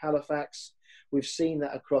part of Halifax. We've seen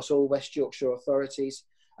that across all West Yorkshire authorities.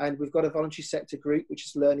 And we've got a voluntary sector group which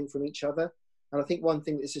is learning from each other. And I think one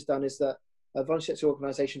thing this has done is that voluntary sector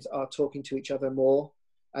organisations are talking to each other more.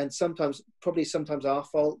 And sometimes our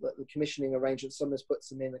fault that the commissioning arrangement sometimes puts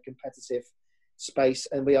them in a competitive space,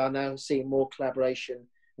 and we are now seeing more collaboration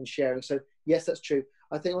and sharing. So yes, that's true.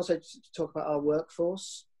 I think also to talk about our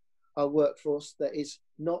workforce that is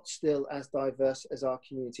not still as diverse as our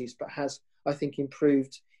communities, but has, I think,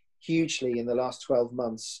 improved hugely in the last 12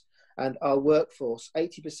 months. And our workforce,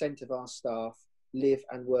 80% of our staff live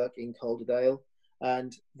and work in Calderdale,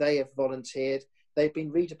 and they have volunteered. They've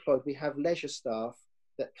been redeployed. We have leisure staff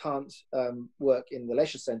that can't work in the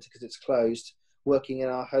leisure centre because it's closed, working in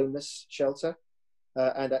our homeless shelter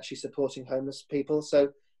and actually supporting homeless people.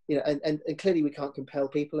 So, you know, and clearly we can't compel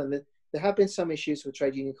people. And there have been some issues with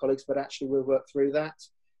trade union colleagues, but actually we'll work through that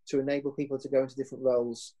to enable people to go into different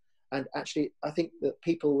roles. And actually, I think that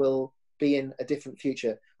people will be in a different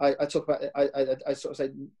future. I talk about, I sort of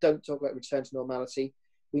say, don't talk about return to normality.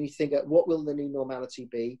 We need to think about what will the new normality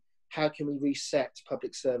be? How can we reset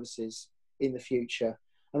public services in the future?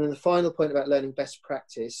 And then the final point about learning best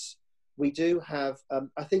practice, we do have,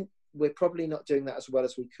 I think we're probably not doing that as well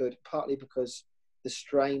as we could, partly because the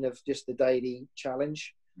strain of just the daily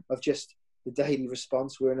challenge, of just the daily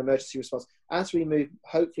response. We're an emergency response. As we move,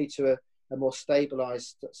 hopefully, to a more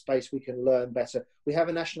stabilised space, we can learn better. We have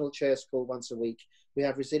a national chairs call once a week. We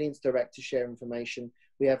have Resilience Direct to share information.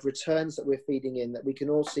 We have returns that we're feeding in that we can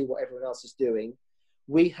all see what everyone else is doing.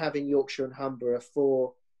 We have in Yorkshire and Humber a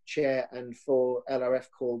 4-chair and 4 LRF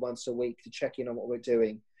call once a week to check in on what we're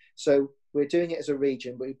doing. So we're doing it as a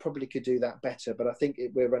region, but we probably could do that better. But I think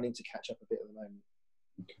we're running to catch up a bit at the moment.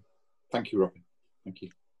 Okay. Thank you, Robbin. Thank you.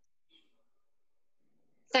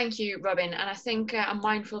 Thank you, Robbin. And I think I'm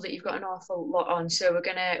mindful that you've got an awful lot on, so we're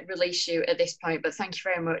going to release you at this point. But thank you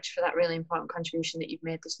very much for that really important contribution that you've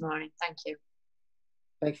made this morning. Thank you.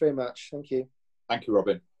 Thank you very much. Thank you. Thank you,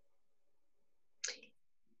 Robbin.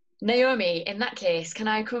 Naomi, in that case, can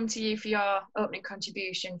I come to you for your opening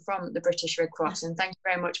contribution from the British Red Cross? And thank you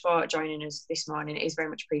very much for joining us this morning. It is very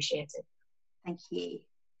much appreciated. Thank you.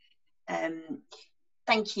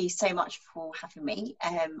 Thank you so much for having me.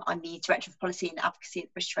 I'm the Director of Policy and Advocacy at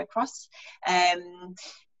the British Red Cross. As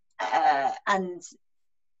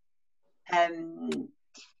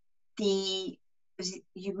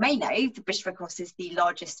you may know, the British Red Cross is the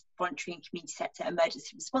largest voluntary and community sector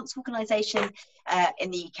emergency response organisation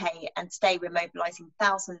in the UK, and today we're mobilising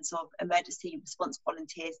thousands of emergency response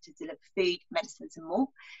volunteers to deliver food, medicines and more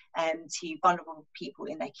to vulnerable people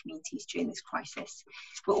in their communities during this crisis.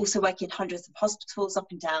 We're also working in hundreds of hospitals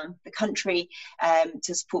up and down the country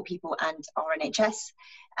to support people and our NHS,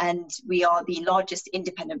 and we are the largest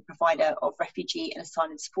independent provider of refugee and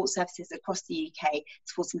asylum support services across the UK,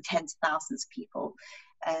 supporting tens of thousands of people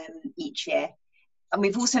each year. And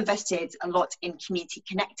we've also invested a lot in community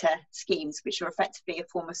connector schemes, which are effectively a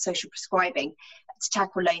form of social prescribing to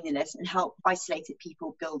tackle loneliness and help isolated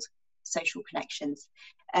people build social connections.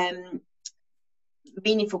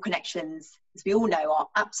 Meaningful connections, as we all know, are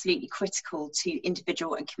absolutely critical to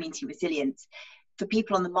individual and community resilience. For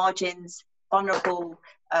people on the margins, vulnerable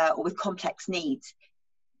or with complex needs,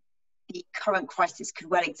 the current crisis could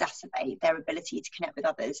well exacerbate their ability to connect with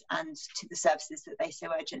others and to the services that they so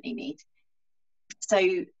urgently need.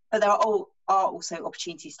 So, but there are also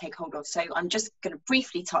opportunities to take hold of. So I'm just going to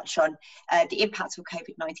briefly touch on the impact of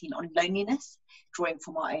Covid-19 on loneliness, drawing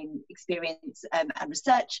from our own experience and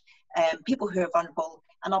research, people who are vulnerable,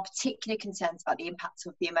 and our particular concerns about the impact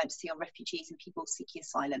of the emergency on refugees and people seeking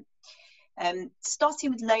asylum.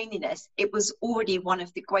 Starting with loneliness, it was already one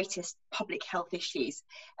of the greatest public health issues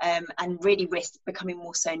and really risks becoming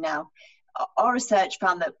more so now. Our research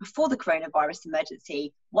found that before the coronavirus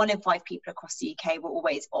emergency, 1 in 5 people across the UK were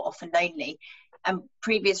always or often lonely. And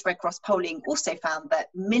previous Red Cross polling also found that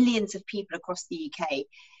millions of people across the UK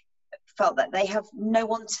felt that they have no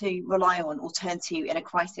one to rely on or turn to in a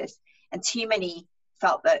crisis. And too many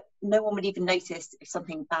felt that no one would even notice if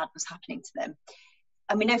something bad was happening to them.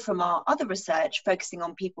 And we know from our other research, focusing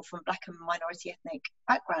on people from Black and minority ethnic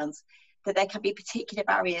backgrounds, that there can be particular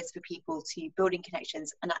barriers for people to building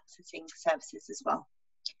connections and accessing services as well.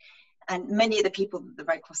 And many of the people that the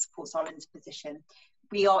Red Cross supports are in this position.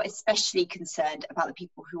 We are especially concerned about the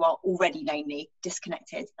people who are already lonely,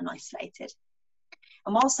 disconnected and isolated.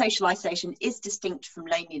 And while social isolation is distinct from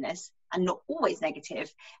loneliness and not always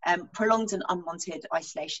negative, prolonged and unwanted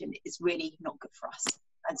isolation is really not good for us.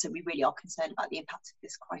 And so we really are concerned about the impact of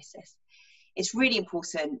this crisis. It's really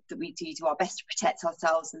important that we do our best to protect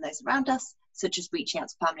ourselves and those around us, such as reaching out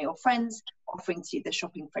to family or friends, offering to do the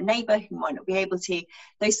shopping for a neighbour who might not be able to.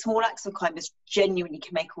 Those small acts of kindness genuinely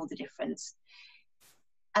can make all the difference.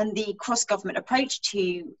 And the cross-government approach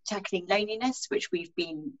to tackling loneliness, which we've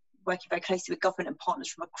been working very closely with government and partners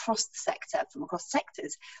from across the sector, from across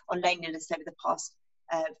sectors on loneliness over the past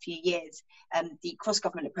few years. The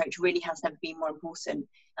cross-government approach really has never been more important,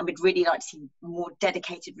 and we'd really like to see more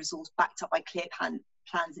dedicated resource backed up by clear plans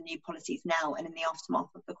and new policies now and in the aftermath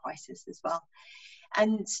of the crisis as well.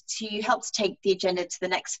 And to help to take the agenda to the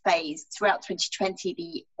next phase, throughout 2020,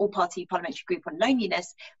 the All-Party Parliamentary Group on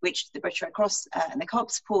Loneliness, which the British Red Cross and the Co-op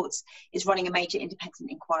supports, is running a major independent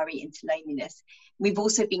inquiry into loneliness. We've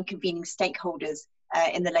also been convening stakeholders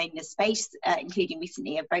in the loneliness space, including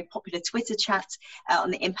recently a very popular Twitter chat on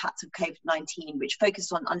the impact of Covid-19, which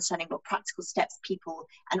focused on understanding what practical steps people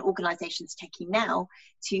and organisations are taking now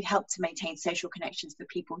to help to maintain social connections for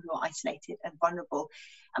people who are isolated and vulnerable.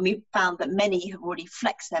 And we found that many have already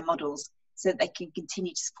flexed their models so that they can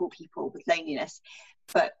continue to support people with loneliness.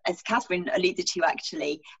 But as Catherine alluded to,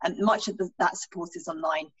 actually, much of that support is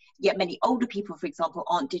online, yet many older people, for example,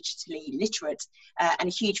 aren't digitally literate, and a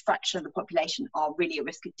huge fraction of the population are really at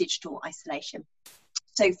risk of digital isolation.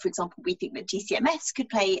 So, for example, we think that GCMS could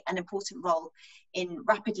play an important role in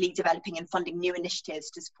rapidly developing and funding new initiatives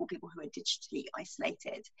to support people who are digitally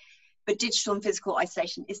isolated. But digital and physical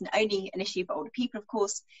isolation isn't only an issue for older people, of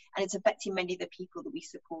course, and it's affecting many of the people that we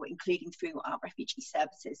support, including through our refugee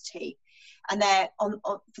services too. And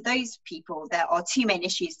for those people, there are two main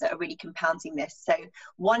issues that are really compounding this. So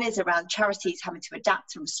one is around charities having to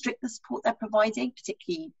adapt and restrict the support they're providing,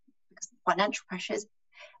 particularly because of financial pressures.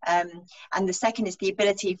 And the second is the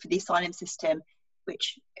ability for the asylum system,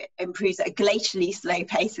 which improves at a glacially slow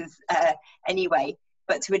pace anyway,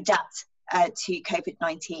 but to adapt to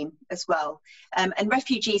COVID-19 as well. And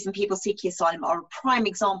refugees and people seeking asylum are a prime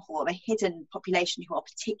example of a hidden population who are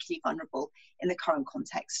particularly vulnerable in the current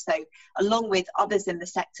context. So along with others in the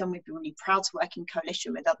sector, and we've been really proud to work in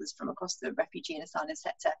coalition with others from across the refugee and asylum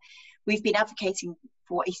sector, we've been advocating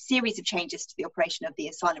for a series of changes to the operation of the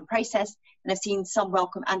asylum process, and have seen some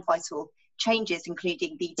welcome and vital changes,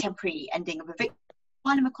 including the temporary ending of eviction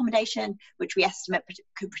asylum accommodation, which we estimate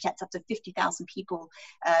could protect up to 50,000 people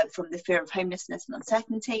from the fear of homelessness and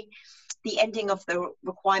uncertainty. The ending of the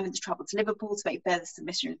requirement to travel to Liverpool to make further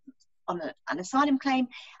submission on an asylum claim,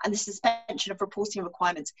 and the suspension of reporting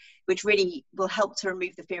requirements, which really will help to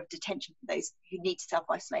remove the fear of detention for those who need to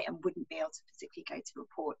self-isolate and wouldn't be able to physically go to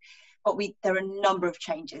report. But there are a number of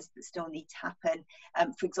changes that still need to happen.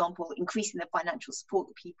 For example, increasing the financial support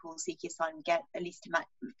that people seeking asylum get, at least to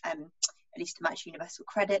match universal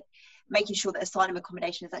credit, making sure that asylum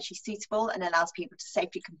accommodation is actually suitable and allows people to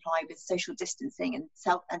safely comply with social distancing and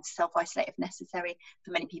self-isolate if necessary.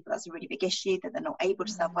 For many people, that's a really big issue, that they're not able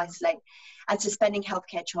to self-isolate, and suspending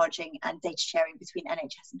healthcare charging and data sharing between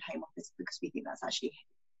NHS and Home Office, because we think that's actually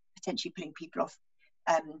potentially putting people off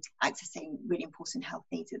accessing really important health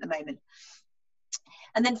needs at the moment.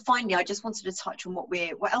 And then finally, I just wanted to touch on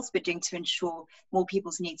what else we're doing to ensure more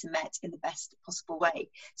people's needs are met in the best possible way.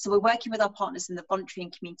 So we're working with our partners in the Voluntary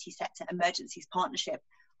and Community Sector Emergencies Partnership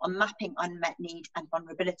on mapping unmet need and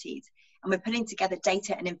vulnerabilities. And we're putting together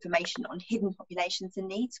data and information on hidden populations and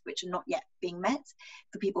needs which are not yet being met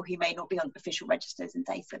for people who may not be on official registers and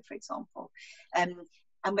data, for example.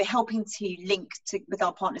 And we're helping to with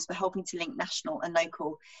our partners, we're helping to link national and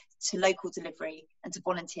local to local delivery and to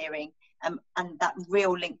volunteering. And that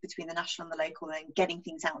real link between the national and the local and getting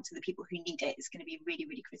things out to the people who need it is going to be really,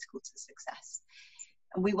 really critical to success.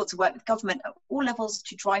 And we want to work with government at all levels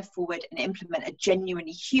to drive forward and implement a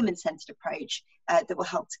genuinely human-centred approach that will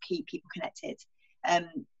help to keep people connected. And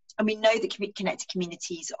we know that connected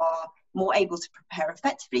communities are more able to prepare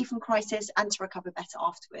effectively from crisis and to recover better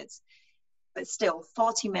afterwards. But still,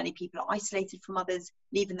 far too many people are isolated from others,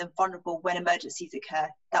 leaving them vulnerable when emergencies occur.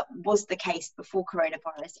 That was the case before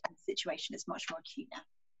coronavirus, and the situation is much more acute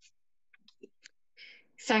now.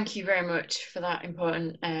 Thank you very much for that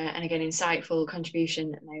important and again insightful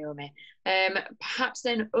contribution, Naomi. Perhaps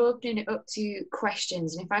then opening it up to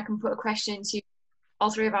questions, and if I can put a question to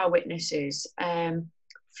all three of our witnesses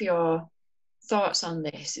for your thoughts on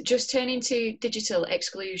this. Just turning to digital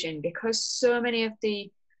exclusion, because so many of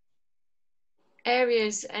the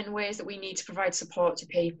areas and ways that we need to provide support to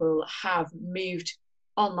people have moved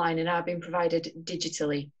online and are being provided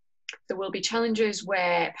digitally. There will be challenges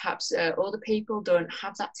where perhaps older people don't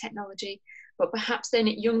have that technology, but perhaps then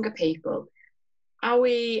younger people. Are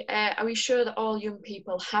we sure that all young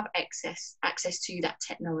people have access to that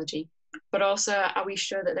technology? But also, are we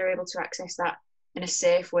sure that they're able to access that in a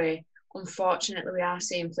safe way? Unfortunately, we are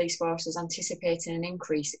seeing police forces anticipating an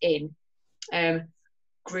increase in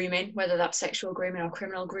grooming, whether that's sexual grooming or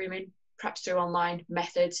criminal grooming, perhaps through online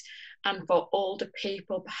methods. And for older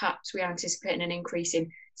people, perhaps we are anticipating an increase in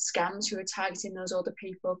scams who are targeting those older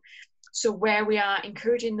people. So where we are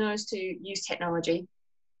encouraging those to use technology,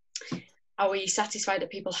 are we satisfied that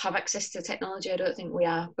people have access to technology? I don't think we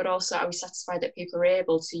are. But also, are we satisfied that people are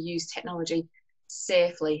able to use technology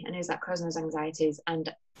safely? And is that causing us anxieties?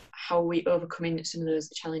 And how are we overcoming some of those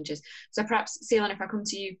challenges? So perhaps, Ceylon, if I come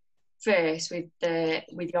to you first with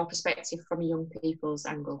your perspective from a young people's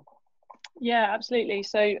angle. Yeah, absolutely.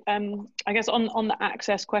 So I guess on the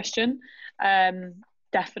access question,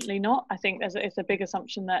 definitely not. I think it's a big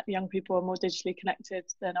assumption that young people are more digitally connected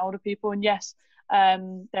than older people. And yes,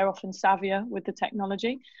 they're often savvier with the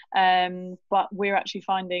technology. But we're actually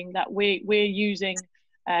finding that we're using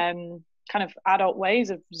kind of adult ways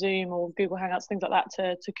of Zoom or Google Hangouts, things like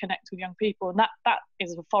that, to connect with young people. And that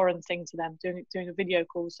is a foreign thing to them, doing a video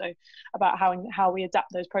call. So about how we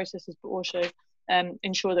adapt those processes, but also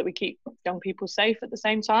ensure that we keep young people safe at the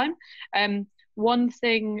same time. One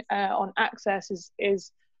thing on access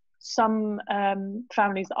is some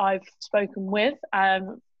families that I've spoken with,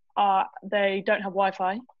 they don't have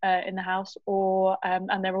Wi-Fi in the house, or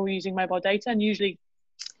and they're all using mobile data, and usually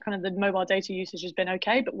kind of the mobile data usage has been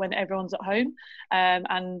okay, but when everyone's at home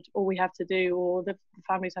and all we have to do, or the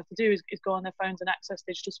families have to do, is go on their phones and access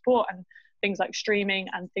digital support, and things like streaming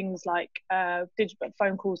and things like digital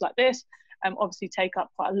phone calls like this obviously take up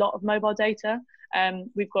quite a lot of mobile data.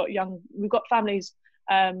 We've got families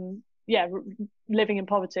living in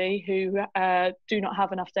poverty who do not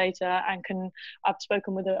have enough data, and I've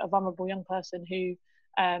spoken with a vulnerable young person who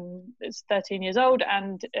is 13 years old,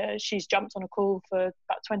 and she's jumped on a call for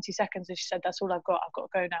about 20 seconds and she said, that's all I've got to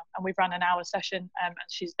go now. And we've run an hour session, and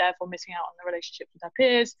she's therefore missing out on the relationship with her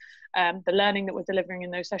peers, the learning that we're delivering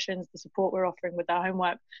in those sessions, the support we're offering with her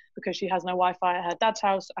homework, because she has no Wi-Fi at her dad's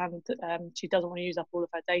house, and she doesn't want to use up all of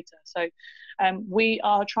her data. So we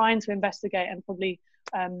are trying to investigate, and probably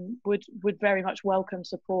would very much welcome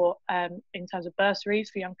support in terms of bursaries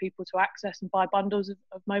for young people to access and buy bundles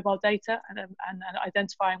of mobile data, and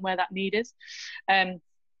identifying where that need is.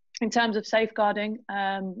 In terms of safeguarding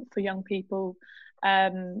for young people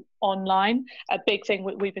online, a big thing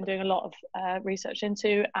we've been doing a lot of research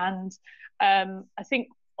into, and I think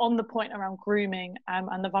on the point around grooming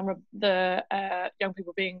and the young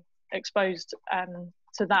people being exposed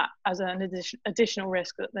to that as an additional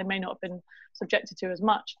risk that they may not have been subjected to as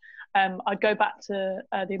much. I'd go back to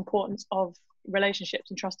the importance of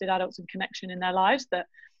relationships and trusted adults and connection in their lives, that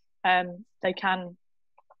they can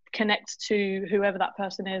connect to whoever that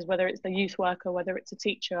person is, whether it's the youth worker, whether it's a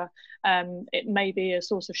teacher. It may be a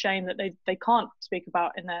source of shame that they can't speak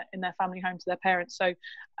about in their family home to their parents. So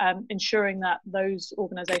ensuring that those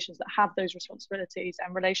organisations that have those responsibilities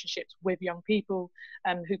and relationships with young people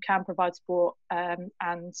who can provide support and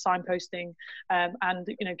signposting and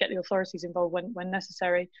get the authorities involved when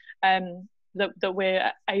necessary, that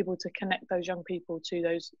we're able to connect those young people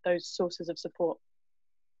to those sources of support.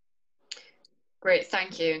 Great,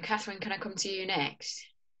 thank you. And Catherine, can I come to you next?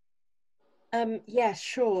 Yeah,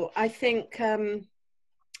 sure. I think,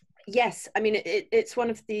 yes, I mean, it's one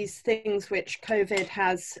of these things which COVID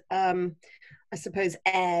has, I suppose,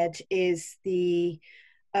 aired, is the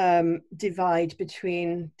divide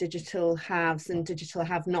between digital haves and digital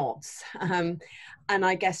have-nots. And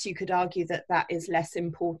I guess you could argue that that is less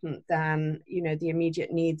important than, the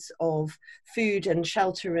immediate needs of food and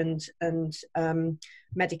shelter and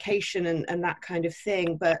medication and that kind of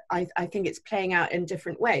thing. But I think it's playing out in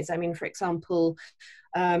different ways. I mean, for example,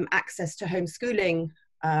 access to homeschooling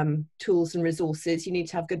tools and resources, you need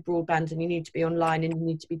to have good broadband, and you need to be online, and you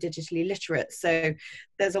need to be digitally literate. So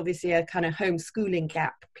there's obviously a kind of homeschooling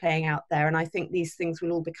gap playing out there, and I think these things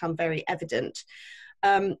will all become very evident.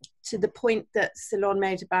 To the point that Ceylon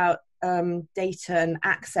made about data and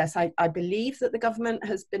access, I believe that the government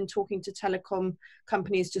has been talking to telecom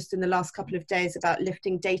companies just in the last couple of days about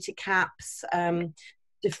lifting data caps,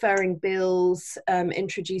 deferring bills,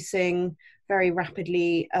 introducing very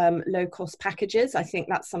rapidly low-cost packages. I think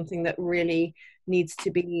that's something that really needs to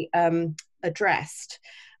be addressed,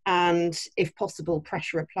 and if possible,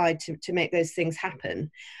 pressure applied to make those things happen.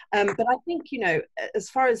 But I think, as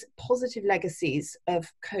far as positive legacies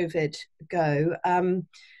of COVID go,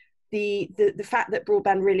 the fact that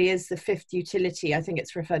broadband really is the fifth utility, I think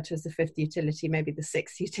it's referred to as the fifth utility, maybe the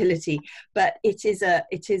sixth utility, but it is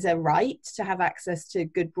a right to have access to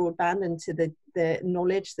good broadband and to the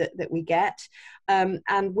knowledge that we get.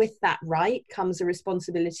 And with that right comes a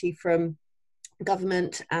responsibility from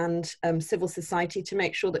government and civil society to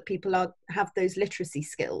make sure that people have those literacy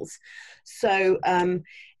skills. So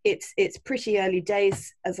it's pretty early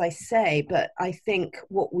days, as I say, but I think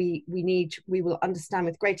what we will understand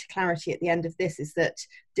with greater clarity at the end of this is that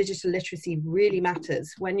digital literacy really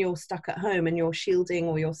matters. When you're stuck at home and you're shielding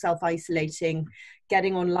or you're self-isolating,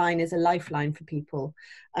 getting online is a lifeline for people.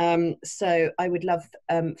 So I would love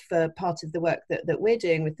for part of the work that we're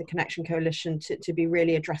doing with the Connection Coalition to be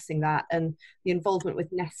really addressing that. And the involvement with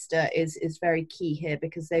Nesta is very key here,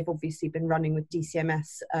 because they've obviously been running with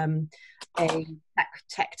DCMS a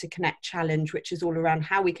tech to connect challenge, which is all around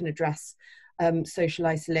how we can address social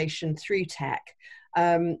isolation through tech.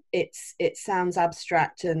 It sounds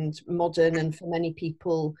abstract and modern, and for many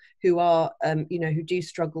people who are who do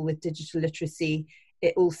struggle with digital literacy,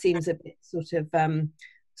 it all seems a bit sort of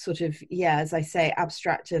as I say,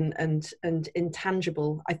 abstract and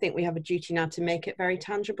intangible. I think we have a duty now to make it very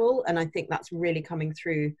tangible, and I think that's really coming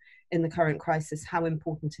through in the current crisis, how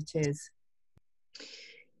important it is.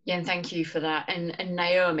 Yeah, and thank you for that. And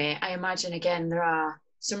Naomi, I imagine again there are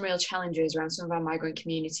some real challenges around some of our migrant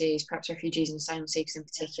communities, perhaps refugees and asylum seekers in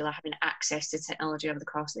particular, having access to technology over the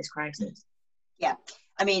course of this crisis. Yeah,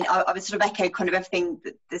 I mean, I would sort of echo kind of everything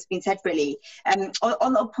that's been said, really.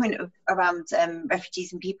 On the point around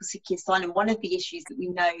refugees and people seeking asylum, one of the issues that we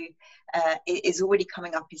know is already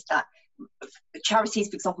coming up is that charities,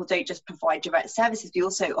 for example, don't just provide direct services, we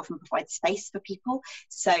also often provide space for people.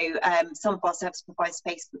 So some of our services provide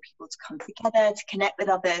space for people to come together, to connect with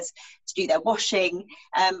others, to do their washing,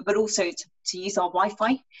 but also to use our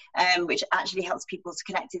Wi-Fi, which actually helps people to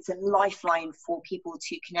connect. It's a lifeline for people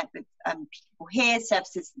to connect with people here,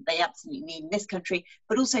 services that they absolutely need in this country,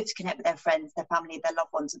 but also to connect with their friends, their family, their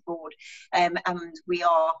loved ones abroad. And we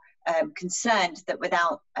are concerned that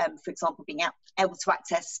without, for example, being able to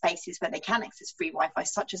access spaces where they can access free Wi-Fi,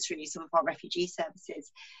 such as through some of our refugee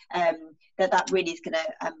services, that really is going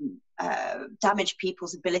to damage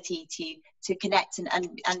people's ability to connect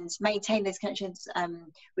and maintain those connections,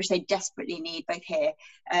 which they desperately need both here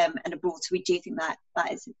and abroad. So we do think that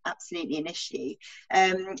is absolutely an issue.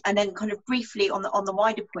 And then kind of briefly on the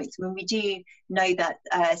wider points, I mean, we do know that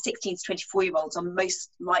 16 to 24-year-olds are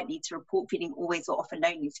most likely to report feeling always or often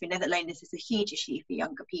lonely. So we know that loneliness is a huge issue for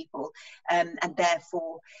younger people, and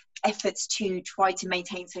therefore efforts to try to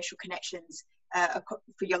maintain social connections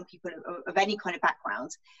for young people of any kind of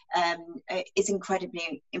background is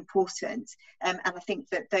incredibly important. And I think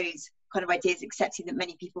that those kind of ideas, accepting that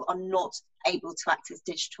many people are not able to access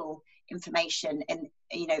digital information and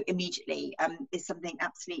immediately, is something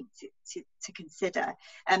absolutely to consider.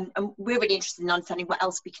 And we're really interested in understanding what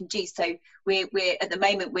else we can do. So we're at the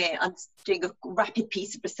moment we're doing a rapid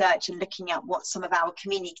piece of research and looking at what some of our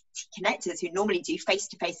community connectors who normally do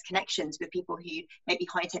face-to-face connections with people who may be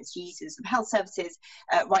high-intensity users of health services,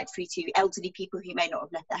 right through to elderly people who may not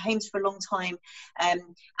have left their homes for a long time.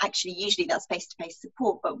 Actually, usually that's face-to-face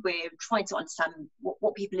support, but we're trying to understand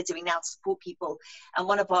what people are doing now to support people. And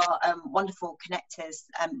one of our wonderful connectors,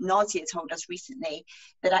 Nadia, told us recently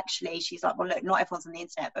that actually she's like, well, look, not everyone's on the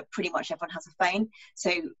internet, but pretty much everyone has a phone.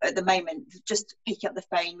 So at the moment, just picking up the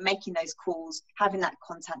phone, making those calls, having that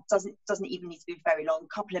contact doesn't even need to be very long.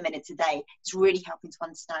 A couple of minutes a day is really helping to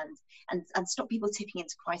understand and stop people tipping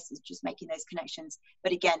into crisis, just making those connections.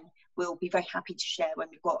 But again, we'll be very happy to share when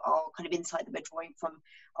we've got our kind of insight that we're drawing from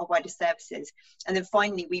our wider services. And then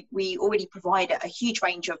finally, we already provide a huge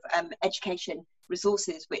range of education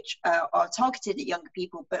resources which are targeted at younger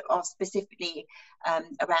people, but are specifically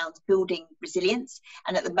around building resilience.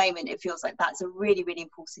 And at the moment, it feels like that's a really, really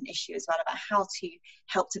important issue as well, about how to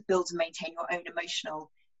help to build and maintain your own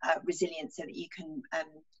emotional resilience, so that you can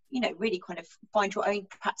really kind of find your own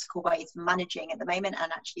practical ways of managing at the moment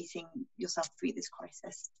and actually seeing yourself through this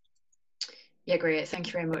crisis. Yeah, great. Thank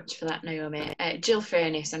you very much for that, Naomi. Jill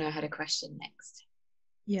Furness, I know, had a question next.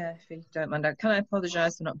 Yeah, if you don't mind. Can I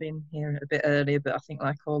apologise for not being here a bit earlier, but I think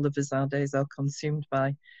like all of us, our days are consumed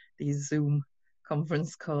by these Zoom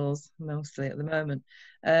conference calls, mostly at the moment.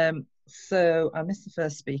 So I missed the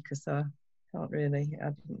first speaker, so I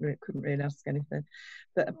couldn't really ask anything.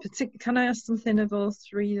 But can I ask something of all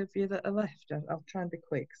three of you that are left? I'll try and be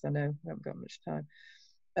quick, because I know we haven't got much time.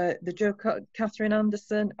 The Catherine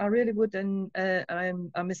Anderson, I really would, and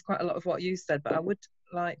I missed quite a lot of what you said, but I would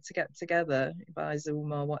like to get together by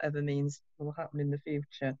Zoom or whatever means will happen in the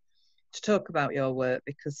future to talk about your work,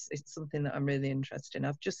 because it's something that I'm really interested in.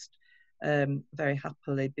 I've just very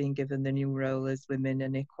happily been given the new role as Women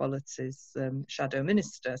and Equalities Shadow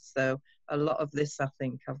Minister, so a lot of this, I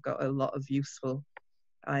think, I've got a lot of useful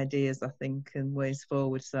ideas, I think, and ways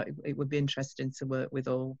forward, so it would be interesting to work with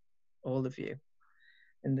all of you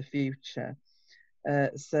in the future.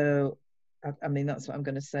 So I mean, that's what I'm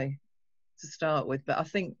going to say to start with, but I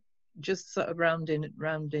think just sort of rounding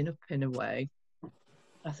up in a way,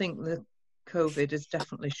 I think the COVID has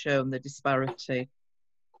definitely shown the disparity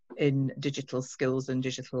in digital skills and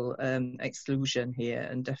digital exclusion here,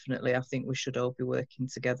 and definitely I think we should all be working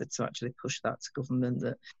together to actually push that to government,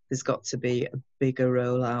 that there's got to be a bigger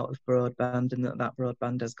rollout of broadband, and that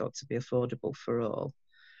broadband has got to be affordable for all,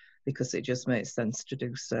 because it just makes sense to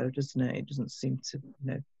do so, doesn't it? It doesn't seem to,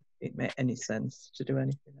 it make any sense to do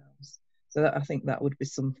anything else. So I think that would be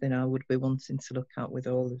something I would be wanting to look at with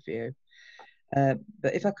all of you.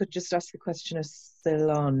 But if I could just ask the question of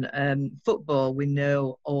Ceylon, football, we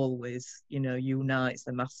know always, unites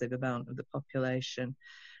a massive amount of the population.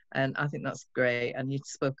 And I think that's great. And you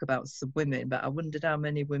spoke about some women, but I wondered how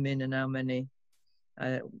many women and how many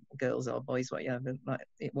girls or boys, what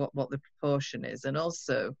the proportion is. And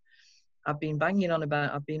also, I've been banging on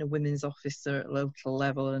about, I've been a women's officer at local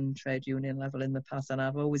level and trade union level in the past, and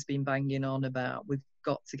I've always been banging on about we've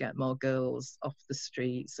got to get more girls off the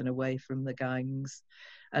streets and away from the gangs,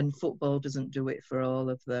 and football doesn't do it for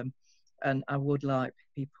all of them. And I would like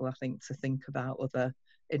people, I think, to think about other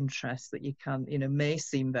interests that you can, may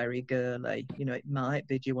seem very girly. It might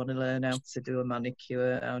be, do you want to learn how to do a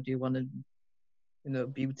manicure? How do you want to,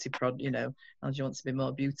 beauty product, how do you want to be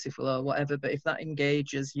more beautiful or whatever? But if that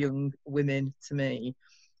engages young women, to me,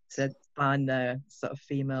 to find their sort of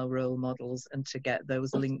female role models and to get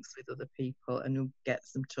those links with other people and who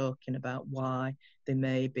gets them talking about why they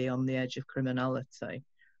may be on the edge of criminality,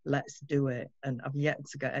 let's do it. And I've yet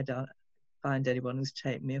to find anyone who's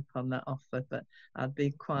taken me up on that offer, but I'd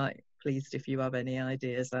be quite pleased if you have any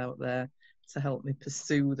ideas out there to help me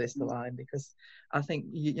pursue this line, because I think,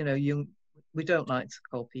 we don't like to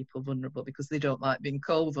call people vulnerable because they don't like being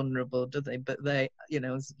called vulnerable, do they? But they,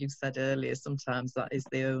 as you said earlier, sometimes that is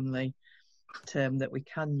the only term that we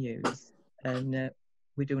can use. And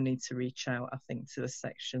we do need to reach out, I think, to a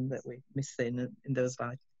section that we're missing in those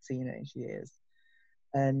vital teenage years.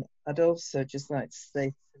 And I'd also just like to say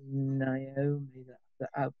to Naomi that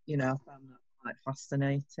I found that quite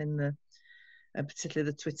fascinating,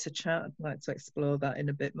 particularly the Twitter chat. I'd like to explore that in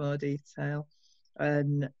a bit more detail.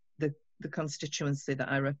 And the constituency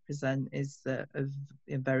that I represent is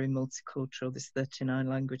very multicultural. There's 39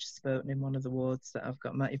 languages spoken in one of the wards that I've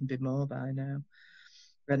got, might even be more by now.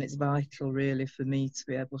 And it's vital, really, for me to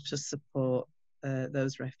be able to support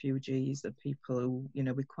those refugees, the people who,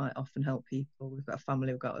 we quite often help people. We've got a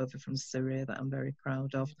family who got over from Syria that I'm very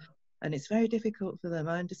proud of. And it's very difficult for them.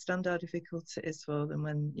 I understand how difficult it is for them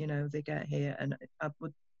when, they get here. And I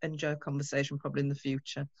would enjoy a conversation probably in the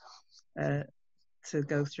future to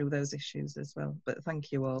go through those issues as well. But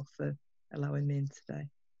thank you all for allowing me in today.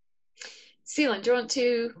 Ceylon, do you want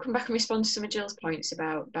to come back and respond to some of Jill's points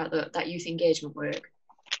about that youth engagement work?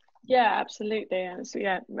 Yeah, absolutely. And so,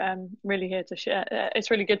 really here to share.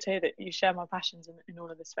 It's really good to hear that you share my passions in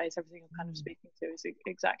all of this space. Everything I'm kind of speaking to is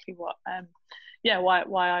exactly what,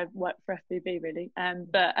 why I work for FBB, really. On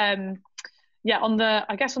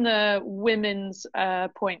the women's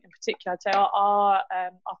point in particular, I'd say our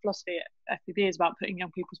philosophy at FBB is about putting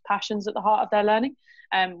young people's passions at the heart of their learning,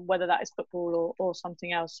 whether that is football or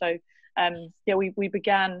something else. So we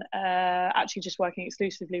began actually just working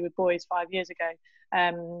exclusively with boys 5 years ago,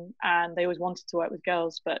 and they always wanted to work with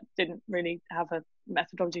girls but didn't really have a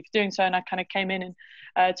methodology for doing so, and I kind of came in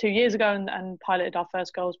 2 years ago and piloted our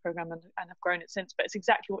first girls program and have grown it since. But it's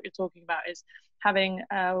exactly what you're talking about, is having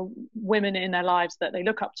women in their lives that they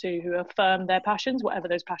look up to who affirm their passions, whatever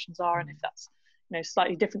those passions are. And if that's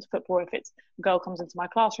slightly different to football, if it's a girl comes into my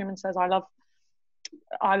classroom and says I love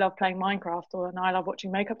playing Minecraft and I love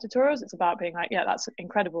watching makeup tutorials, it's about being like, yeah, that's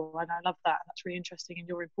incredible and I love that and that's really interesting and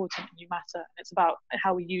you're important and you matter. And it's about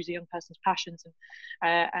how we use a young person's passions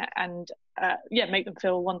and make them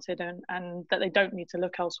feel wanted and that they don't need to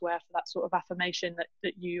look elsewhere for that sort of affirmation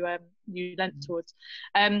that you lent towards.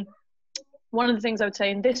 One of the things I would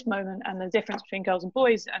say in this moment, and the difference between girls and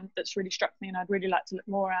boys, and that's really struck me and I'd really like to look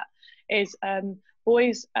more at, is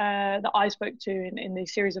boys that I spoke to in the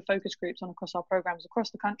series of focus groups on across our programs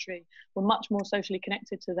across the country were much more socially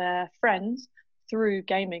connected to their friends through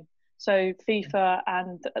gaming. So FIFA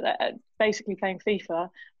and basically playing FIFA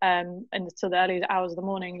until the early hours of the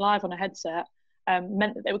morning live on a headset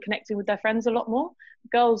meant that they were connecting with their friends a lot more.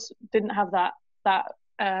 Girls didn't have that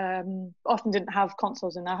often didn't have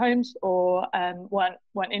consoles in their homes or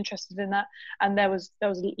weren't interested in that, and there was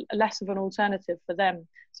less of an alternative for them.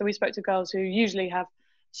 So we spoke to girls who usually have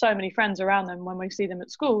so many friends around them when we see them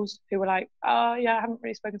at schools who were like, oh yeah, I haven't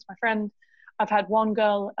really spoken to my friend. I've had one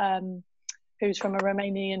girl who's from a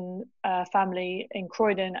Romanian family in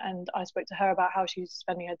Croydon, and I spoke to her about how she's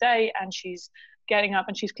spending her day, and she's getting up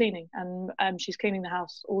and she's cleaning, and she's cleaning the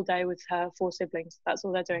house all day with her 4 siblings. That's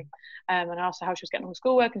all they're doing. And I asked her how she was getting on with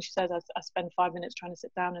schoolwork, and she says, I spend 5 minutes trying to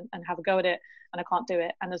sit down and have a go at it, and I can't do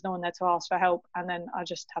it, and there's no one there to ask for help, and then I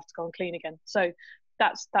just have to go and clean again. So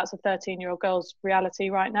that's a 13-year-old girl's reality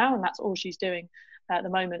right now, and that's all she's doing at the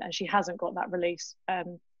moment, and she hasn't got that release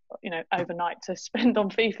overnight to spend on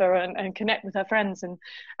FIFA and connect with her friends, and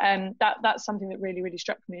that's something that really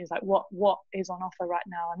struck me, is like what is on offer right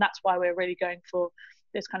now. And that's why we're really going for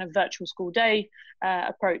this kind of virtual school day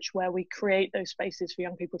approach, where we create those spaces for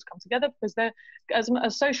young people to come together, because they're as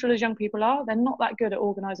social as young people are, they're not that good at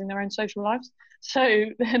organising their own social lives. So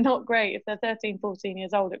they're not great if they're 13, 14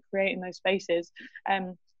 years old at creating those spaces.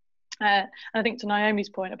 And I think, to Naomi's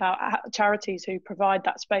point about charities who provide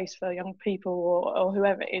that space for young people or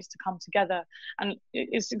whoever it is to come together, and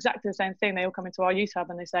it's exactly the same thing. They all come into our youth hub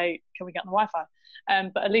and they say, can we get on the Wi-Fi?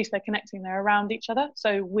 But at least they're connecting, they're around each other.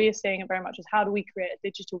 So we're seeing it very much as, how do we create a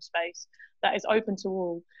digital space that is open to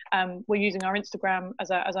all? We're using our Instagram, as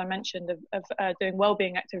I mentioned, of doing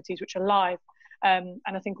wellbeing activities which are live. And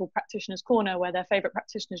I think called Practitioners Corner, where their favourite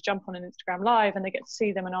practitioners jump on an Instagram live and they get to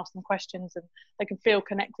see them and ask them questions, and they can feel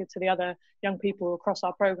connected to the other young people across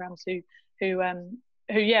our programmes who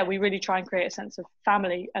we really try and create a sense of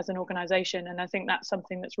family as an organisation. And I think that's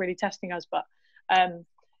something that's really testing us. But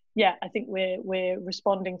I think we're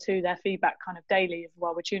responding to their feedback kind of daily of,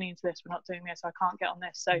 well, we're tuning into this, we're not doing this, I can't get on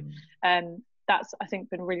this. So that's, I think,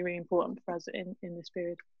 been really important for us in this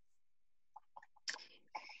period.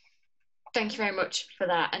 Thank you very much for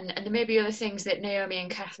that. And there may be other things that Naomi and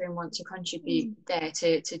Catherine want to contribute there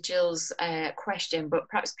to Jill's question, but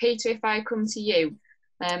perhaps Peter, if I come to you,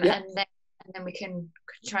 and then we can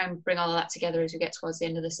try and bring all of that together as we get towards the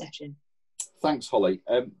end of the session. Thanks, Holly.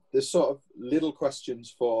 There's sort of little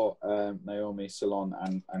questions for Naomi,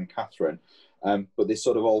 Ceylon and Catherine, but they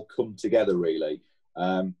sort of all come together really.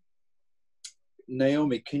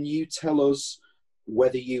 Naomi, can you tell us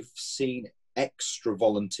whether you've seen extra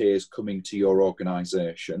volunteers coming to your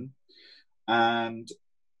organisation, and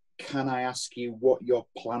can I ask you what your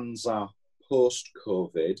plans are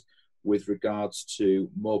post-COVID with regards to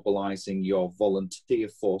mobilising your volunteer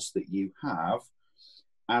force that you have,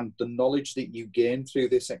 and the knowledge that you gain through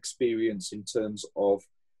this experience in terms of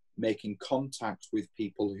making contact with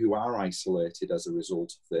people who are isolated as a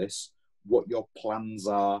result of this, what your plans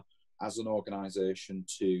are as an organisation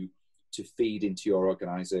to feed into your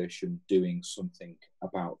organisation doing something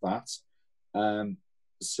about that.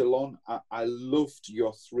 Ceylon, I loved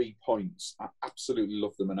your 3 points. I absolutely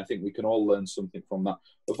love them, and I think we can all learn something from that.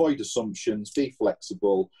 Avoid assumptions, be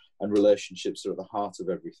flexible, and relationships are at the heart of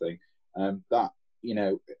everything. That,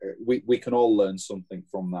 we can all learn something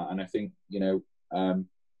from that. And I think,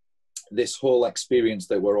 this whole experience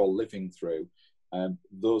that we're all living through,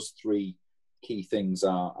 those 3 key things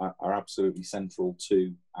are absolutely central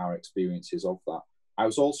to our experiences of that. I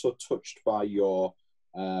was also touched by your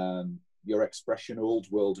expression, old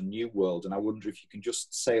world and new world, and I wonder if you can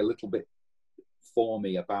just say a little bit for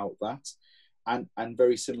me about that. And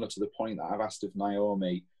very similar to the point that I've asked of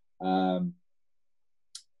Naomi,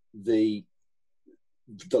 the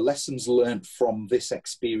lessons learned from this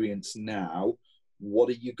experience now, what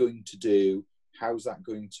are you going to do? How's that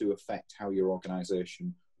going to affect how your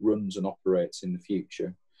organisation runs and operates in the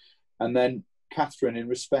future? And then Catherine, in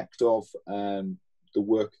respect of the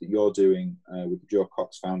work that you're doing with the Joe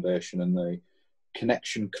Cox Foundation and the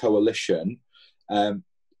Connection Coalition,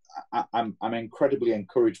 I'm incredibly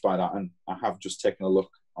encouraged by that, and I have just taken a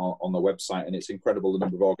look on the website, and it's incredible the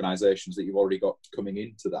number of organisations that you've already got coming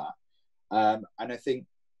into that. And I think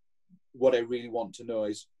what I really want to know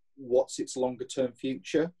is, what's its longer term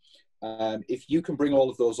future? If you can bring all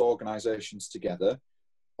of those organisations together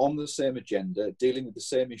on the same agenda, dealing with the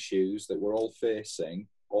same issues that we're all facing,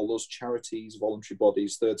 all those charities, voluntary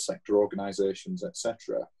bodies, third sector organisations,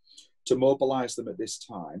 etc., to mobilise them at this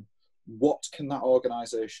time, what can that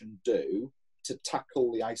organisation do to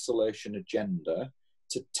tackle the isolation agenda,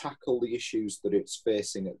 to tackle the issues that it's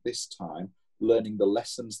facing at this time, learning the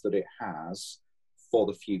lessons that it has for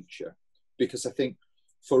the future? Because I think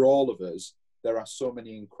for all of us, there are so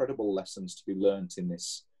many incredible lessons to be learnt in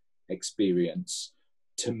this experience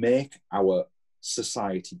to make our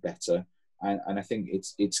society better. And I think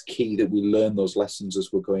it's key that we learn those lessons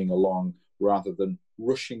as we're going along, rather than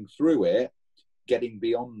rushing through it, getting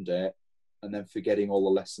beyond it, and then forgetting all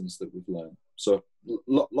the lessons that we've learned. So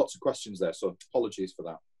lots of questions there, so apologies for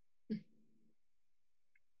that.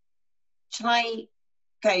 Shall I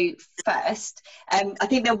go first. I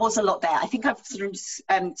think there was a lot there. I think I've sort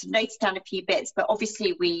of noted down a few bits, but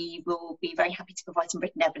obviously we will be very happy to provide some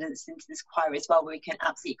written evidence into this inquiry as well, where we can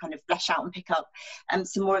absolutely kind of flesh out and pick up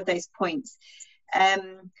some more of those points.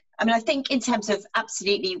 I mean, I think in terms of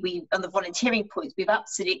absolutely, on the volunteering points, we've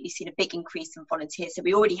absolutely seen a big increase in volunteers. So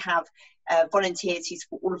we already have volunteers who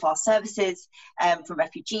support all of our services, from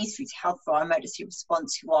refugees through to health for our emergency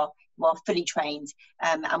response, who are fully trained,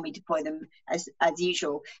 and we deploy them as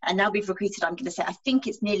usual. And now we've recruited, I'm going to say, I think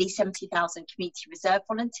it's nearly 70,000 community reserve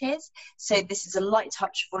volunteers. So this is a light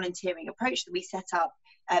touch volunteering approach that we set up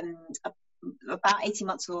about 18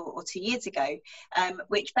 months or 2 years ago,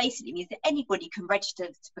 which basically means that anybody can register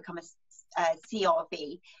to become a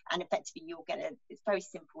CRV, and effectively you'll get it's very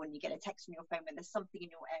simple, and you get a text from your phone when there's something in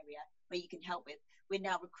your area where you can help with. We're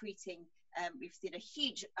now recruiting, we've seen a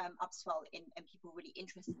huge upswell in people really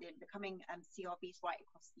interested in becoming CRVs right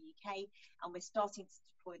across the UK, and we're starting to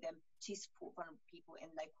deploy them to support vulnerable people in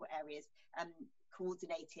local areas,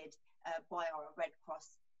 coordinated by our Red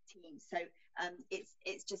Cross team. So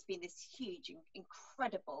it's just been this huge,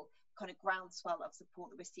 incredible kind of groundswell of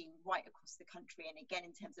support that we're seeing right across the country. And again,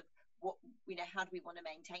 in terms of what, you know, how do we want to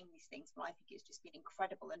maintain these things? Well, I think it's just been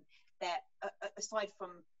incredible. And there, aside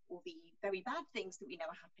from all the very bad things that we know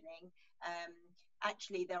are happening,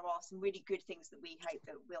 actually there are some really good things that we hope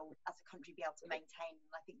that we'll, as a country, be able to maintain.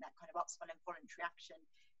 And I think that kind of upswell in voluntary action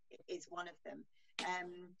is one of them.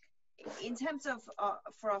 In terms of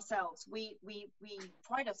for ourselves, we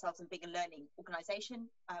pride ourselves on being a learning organisation.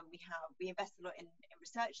 We invest a lot in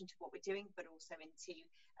research into what we're doing, but also into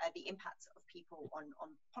the impacts of people on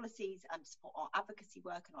policies, and support our advocacy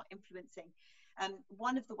work and our influencing.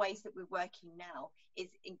 One of the ways that we're working now is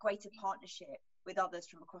in greater partnership with others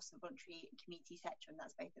from across the voluntary and community sector, and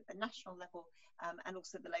that's both at the national level and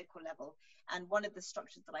also the local level. And one of the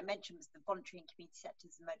structures that I mentioned was the Voluntary and Community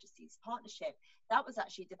Sectors Emergencies Partnership. That was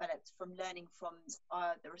actually developed from learning from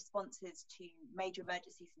the responses to major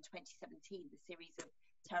emergencies in 2017, the series of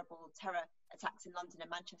terrible terror attacks in London and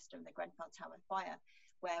Manchester and the Grenfell Tower fire,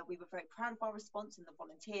 where we were very proud of our response and the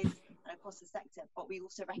volunteers and across the sector, but we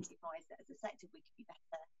also recognised that as a sector we could be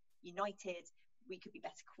better united, we could be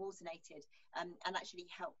better coordinated, and actually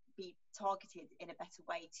help be targeted in a better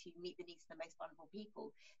way to meet the needs of the most vulnerable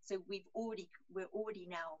people. So we're already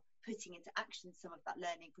now putting into action some of that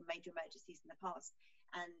learning from major emergencies in the past,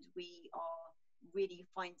 and we are really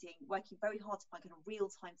working very hard to find kind of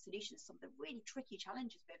real-time solutions to some of the really tricky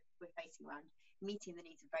challenges we're facing around meeting the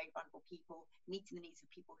needs of very vulnerable people, meeting the needs of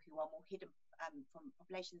people who are more hidden from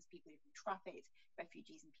populations, people who've been trafficked,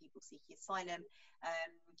 refugees and people seeking asylum,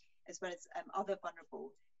 as well as other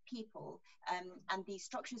vulnerable people. And these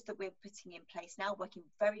structures that we're putting in place now, working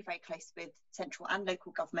very, very close with central and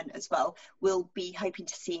local government as well, we'll be hoping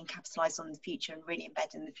to see and capitalise on in the future and really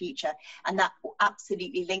embed in the future. And that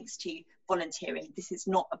absolutely links to volunteering. This is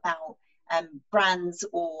not about brands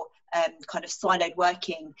or kind of siloed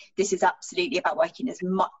working. This is absolutely about working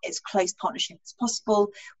as close partnership as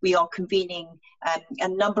possible. We are convening a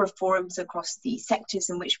number of forums across the sectors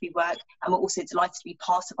in which we work, and we're also delighted to be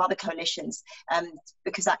part of other coalitions,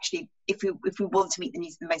 because actually if we want to meet the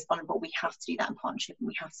needs of the most vulnerable, we have to do that in partnership, and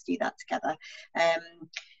we have to do that together.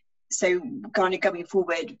 So kind of going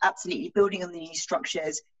forward, absolutely building on the new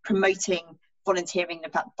structures, promoting volunteering.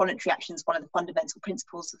 In fact, voluntary action is one of the fundamental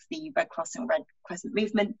principles of the Red Cross and Red Crescent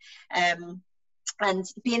movement, and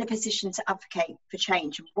be in a position to advocate for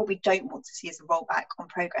change. And what we don't want to see is a rollback on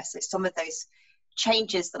progress. So some of those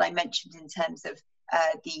changes that I mentioned in terms of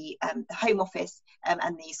the Home Office and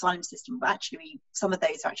the asylum system, but actually some of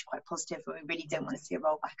those are actually quite positive, but we really don't want to see a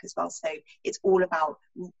rollback as well. So it's all about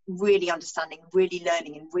really understanding, really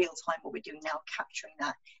learning in real time what we're doing now, capturing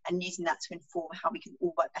that and using that to inform how we can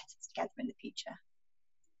all work better together in the future.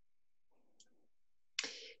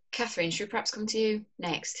 Catherine, should we perhaps come to you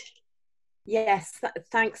next? Yes,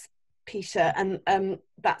 thanks, Peter. And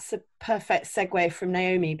that's a perfect segue from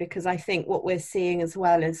Naomi, because I think what we're seeing as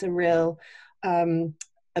well is a real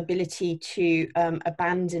ability to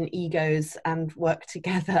abandon egos and work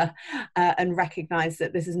together, and recognize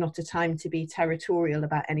that this is not a time to be territorial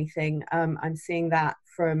about anything. I'm seeing that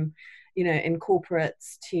from, you know, in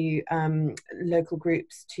corporates to local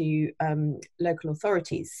groups to local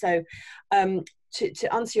authorities. So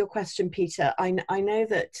to answer your question, Peter, I know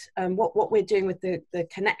that what we're doing with the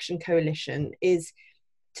Connection Coalition is,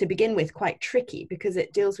 to begin with, quite tricky, because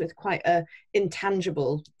it deals with quite a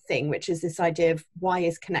intangible thing, which is this idea of why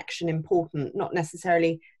is connection important, not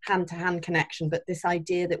necessarily hand-to-hand connection, but this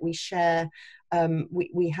idea that we share,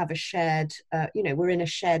 we have a shared, you know, we're in a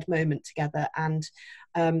shared moment together, and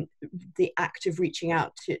the act of reaching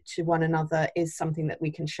out to one another is something that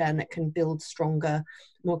we can share and that can build stronger,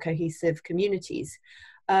 more cohesive communities.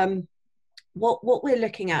 What we're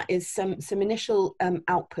looking at is some initial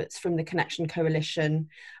outputs from the Connection Coalition,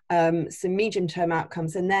 some medium-term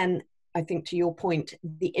outcomes, and then I think, to your point,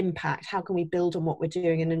 the impact. How can we build on what we're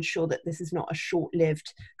doing and ensure that this is not a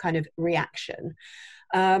short-lived kind of reaction?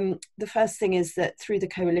 The first thing is that through the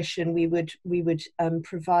coalition, we would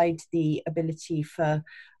provide the ability for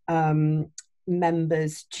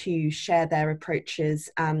members to share their approaches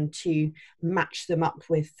and to match them up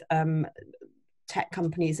with tech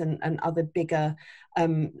companies and other bigger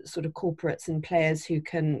sort of corporates and players who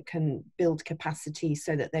can build capacity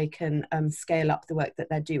so that they can scale up the work that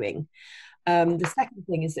they're doing. The second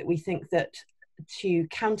thing is that we think that to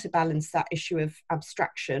counterbalance that issue of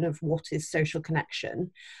abstraction of what is social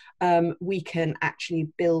connection, we can actually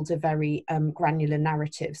build a very granular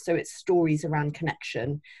narrative. So it's stories around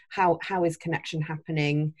connection. How is connection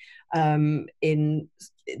happening in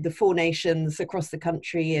the 4 nations across the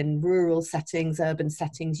country, in rural settings, urban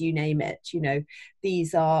settings, you name it. You know,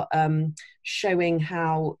 these are showing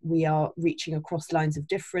how we are reaching across lines of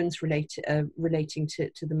difference, relating to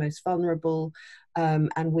the most vulnerable,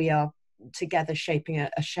 and we are together shaping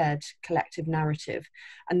a shared collective narrative.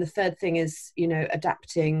 And the third thing is, you know,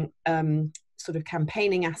 adapting sort of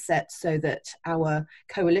campaigning assets so that our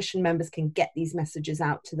coalition members can get these messages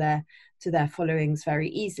out to their followings very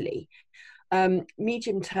easily.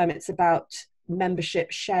 Medium term, it's about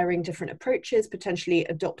membership sharing different approaches, potentially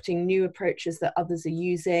adopting new approaches that others are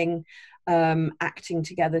using, acting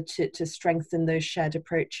together to strengthen those shared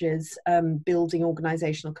approaches, building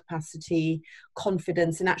organizational capacity,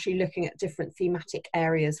 confidence, and actually looking at different thematic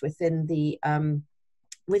areas within the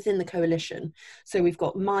coalition. So we've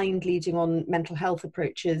got Mind leading on mental health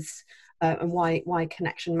approaches, and why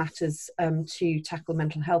connection matters to tackle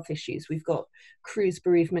mental health issues. We've got Crew's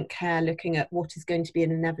bereavement care, looking at what is going to be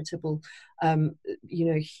an inevitable, you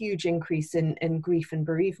know, huge increase in grief and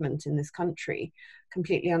bereavement in this country,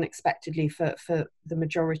 completely unexpectedly for the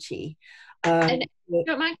majority. And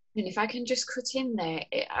don't mind if I can just cut in there.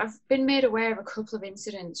 I've been made aware of a couple of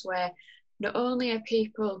incidents where not only are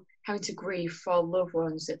people having to grieve for loved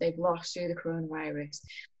ones that they've lost through the coronavirus,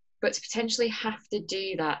 but to potentially have to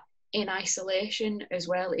do that in isolation as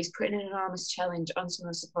well is putting an enormous challenge on some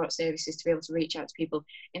of the support services to be able to reach out to people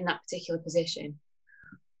in that particular position.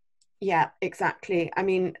 Yeah, exactly. I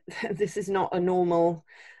mean, this is not a normal,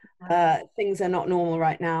 things are not normal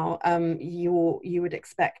right now. You would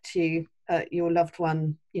expect to your loved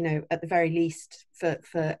one, you know, at the very least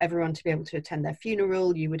for everyone to be able to attend their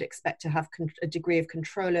funeral. You would expect to have a degree of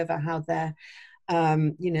control over how their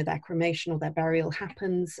you know, their cremation or their burial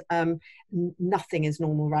happens. Nothing is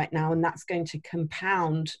normal right now, and that's going to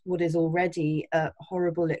compound what is already a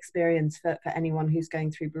horrible experience for anyone who's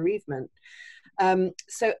going through bereavement.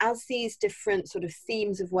 So as these different sort of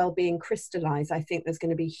themes of well-being crystallize, I think there's going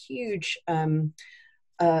to be huge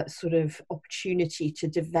sort of opportunity to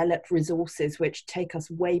develop resources which take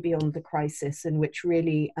us way beyond the crisis, and which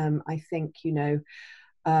really, I think, you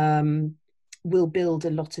know, will build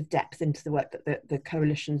a lot of depth into the work that the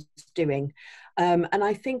coalition's doing. And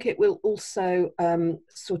I think it will also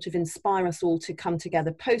sort of inspire us all to come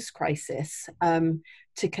together post-crisis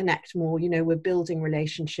to connect more. You know, we're building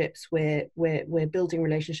relationships, we're building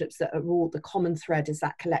relationships that are all, the common thread is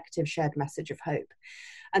that collective shared message of hope.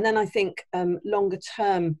 And then I think longer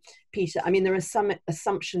term, Peter, I mean, there are some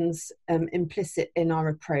assumptions implicit in our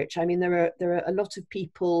approach. I mean, there are a lot of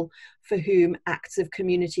people for whom acts of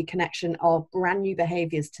community connection are brand new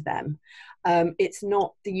behaviours to them. It's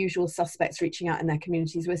not the usual suspects reaching out in their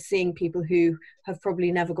communities. We're seeing people who have probably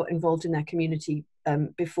never got involved in their community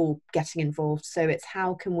before getting involved. So it's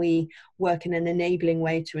how can we work in an enabling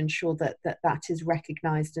way to ensure that is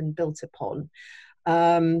recognised and built upon.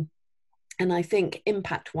 And I think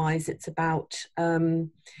impact-wise, it's about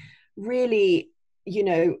really, you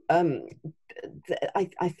know,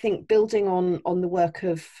 I think building on the work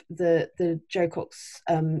of the Jo Cox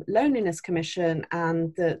Loneliness Commission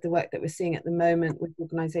and the work that we're seeing at the moment with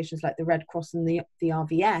organisations like the Red Cross and the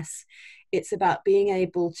RVS. It's about being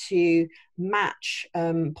able to match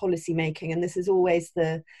policy making, and this is always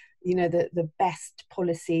the best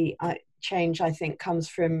policy change, I think, comes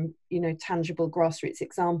from, you know, tangible grassroots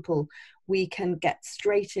example. We can get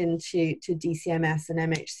straight into DCMS and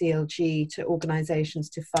MHCLG, to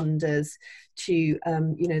organisations, to funders, to you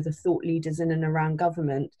know, the thought leaders in and around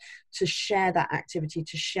government, to share that activity,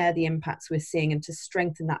 to share the impacts we're seeing, and to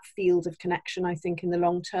strengthen that field of connection, I think, in the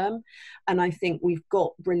long term. And I think we've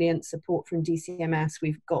got brilliant support from DCMS.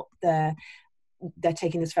 We've got their they're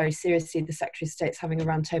taking this very seriously. The Secretary of State's having a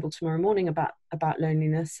roundtable tomorrow morning about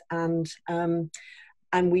loneliness, and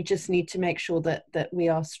we just need to make sure that we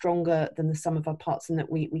are stronger than the sum of our parts, and that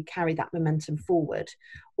we carry that momentum forward.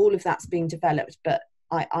 All of that's being developed, but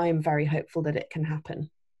I am very hopeful that it can happen.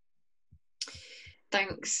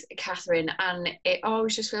 Thanks, Catherine. And it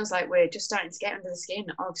always just feels like we're just starting to get under the skin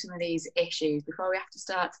of some of these issues before we have to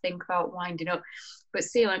start to think about winding up. But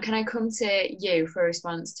Ceylon, can I come to you for a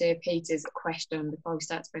response to Peter's question before we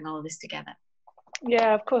start to bring all of this together?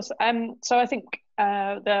 Yeah, of course. So I think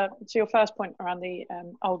to your first point around the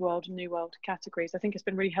old world and new world categories, I think it's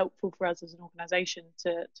been really helpful for us as an organisation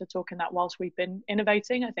to talk in that whilst we've been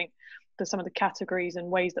innovating. I think that some of the categories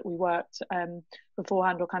and ways that we worked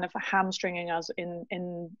beforehand were kind of hamstringing us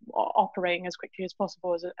in operating as quickly as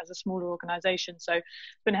possible as a smaller organisation. So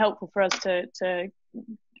it's been helpful for us to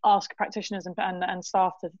ask practitioners and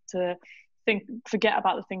staff to forget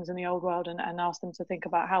about the things in the old world and ask them to think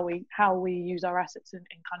about how we use our assets in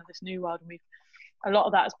kind of this new world. And a lot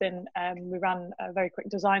of that has been, we ran a very quick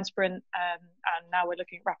design sprint, and now we're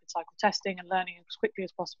looking at rapid cycle testing and learning as quickly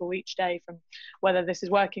as possible each day from whether this is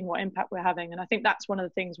working, what impact we're having. And I think that's one of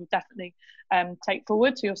the things we'll definitely take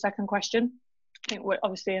forward to your second question. I think we're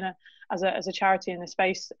obviously as a charity in this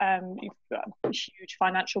space, you've got huge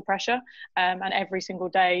financial pressure, and every single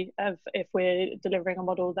day if we're delivering a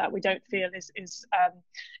model that we don't feel is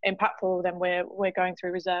impactful, then we're going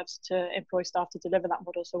through reserves to employ staff to deliver that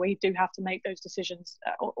model. So we do have to make those decisions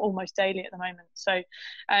almost daily at the moment. So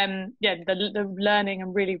the learning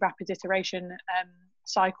and really rapid iteration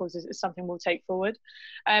cycles is something we'll take forward.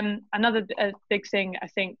 Another big thing I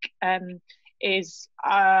think is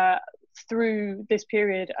through this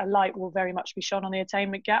period, a light will very much be shone on the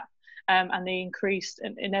attainment gap and the increased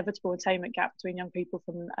and inevitable attainment gap between young people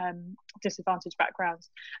from disadvantaged backgrounds,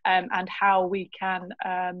 and how we can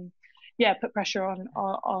put pressure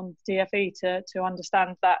on DFE to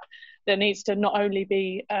understand that there needs to not only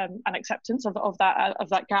be an acceptance of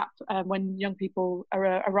that gap when young people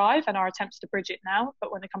arrive, and our attempts to bridge it now,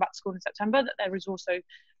 but when they come back to school in September, that there is also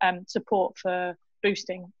support for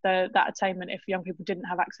boosting that attainment if young people didn't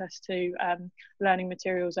have access to learning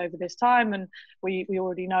materials over this time. And we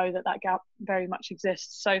already know that gap very much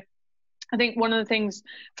exists. So I think one of the things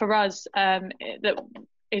for us that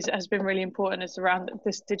has been really important is around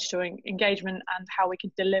this digital engagement and how we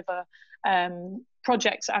can deliver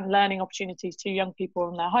projects and learning opportunities to young people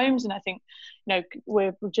in their homes. And I think,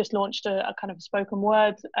 we've just launched a kind of a spoken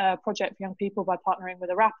word project for young people by partnering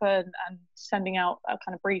with a rapper and sending out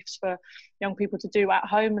kind of briefs for young people to do at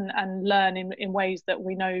home and learn in ways that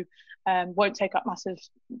we know won't take up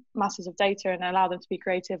masses of data and allow them to be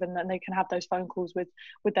creative, and then they can have those phone calls with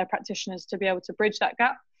their practitioners to be able to bridge that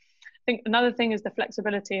gap. I think another thing is the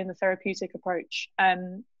flexibility in the therapeutic approach,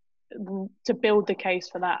 to build the case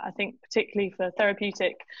for that. I think particularly for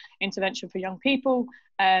therapeutic intervention for young people,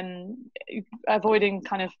 avoiding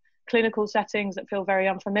kind of clinical settings that feel very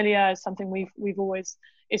unfamiliar is something we've always,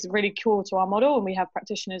 is really core to our model. And we have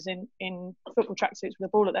practitioners in football tracksuits with a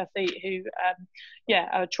ball at their feet who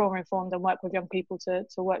are trauma informed and work with young people to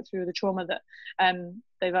work through the trauma that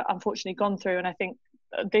they've unfortunately gone through. And I think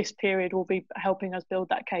this period will be helping us build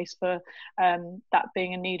that case for that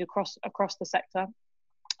being a need across the sector.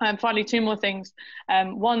 And finally, two more things.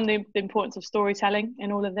 One, the importance of storytelling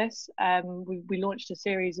in all of this. We launched a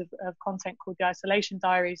series of content called the Isolation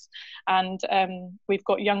Diaries, and we've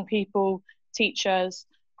got young people, teachers,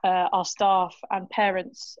 our staff and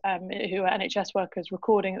parents who are NHS workers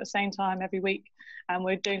recording at the same time every week. And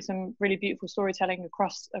we're doing some really beautiful storytelling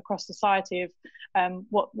across society of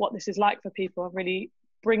what this is like for people, and really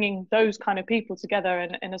bringing those kind of people together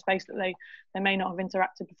in a space that they may not have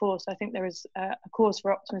interacted before. So I think there is a cause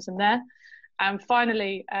for optimism there. And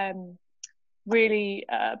finally, really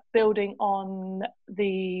building on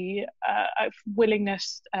the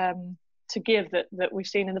willingness to give that we've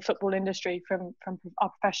seen in the football industry from our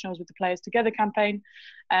Professionals with the Players Together campaign.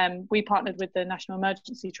 We partnered with the National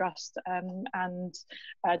Emergency Trust and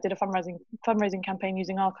did a fundraising campaign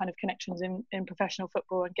using our kind of connections in professional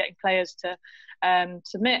football and getting players to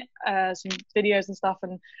submit some videos and stuff,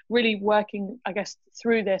 and really working, I guess,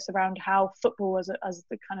 through this around how football as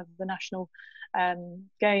the kind of the national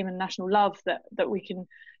game and national love that we can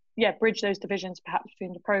bridge those divisions perhaps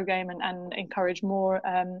between the pro game and encourage more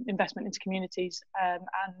investment into communities and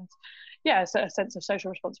so a sense of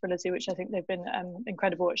social responsibility, which I think they've been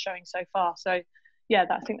incredible at showing so far. So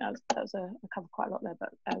I think that's I covered quite a lot there,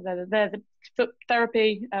 but they're the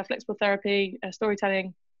therapy, flexible therapy,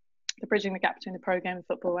 storytelling, bridging the gap between the pro game and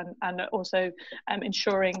football, and also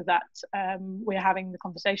ensuring that we're having the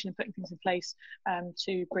conversation and putting things in place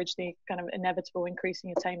to bridge the kind of inevitable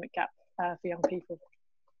increasing attainment gap for young people.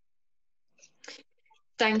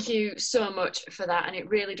 Thank you so much for that, and it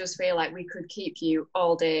really does feel like we could keep you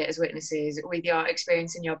all day as witnesses with your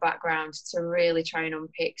experience and your background to really try and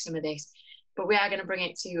unpick some of this. But we are going to bring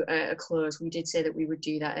it to a close. We did say that we would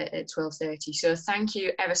do that at 12:30. So thank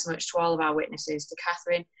you ever so much to all of our witnesses, to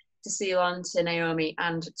Catherine, to Ceylon, to Naomi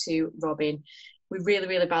and to Robbin. We really,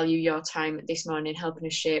 really value your time this morning, helping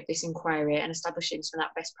us shape this inquiry and establishing some of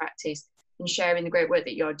that best practice and sharing the great work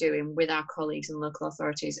that you're doing with our colleagues and local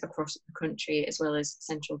authorities across the country, as well as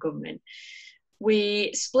central government.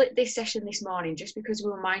 We split this session this morning just because we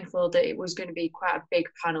were mindful that it was going to be quite a big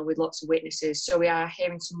panel with lots of witnesses. So we are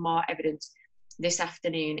hearing some more evidence this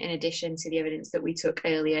afternoon, in addition to the evidence that we took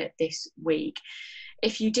earlier this week.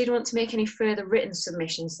 If you did want to make any further written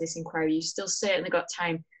submissions to this inquiry, you've still certainly got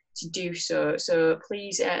time to do so. So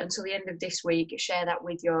please, until the end of this week, share that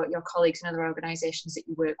with your colleagues and other organisations that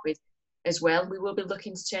you work with as well. We will be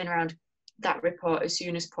looking to turn around that report as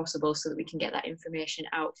soon as possible so that we can get that information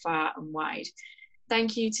out far and wide.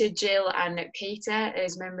 Thank you to Jill and Peter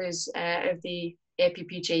as members of the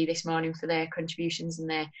APPG this morning for their contributions and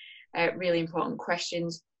their really important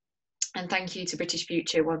questions. And thank you to British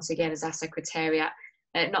Future once again as our secretariat,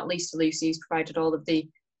 not least to Lucy, who's provided all of the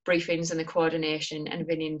briefings and the coordination and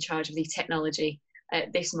been in charge of the technology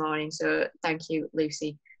this morning. So thank you,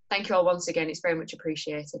 Lucy. Thank you all once again. It's very much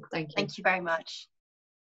appreciated. Thank you. Thank you very much.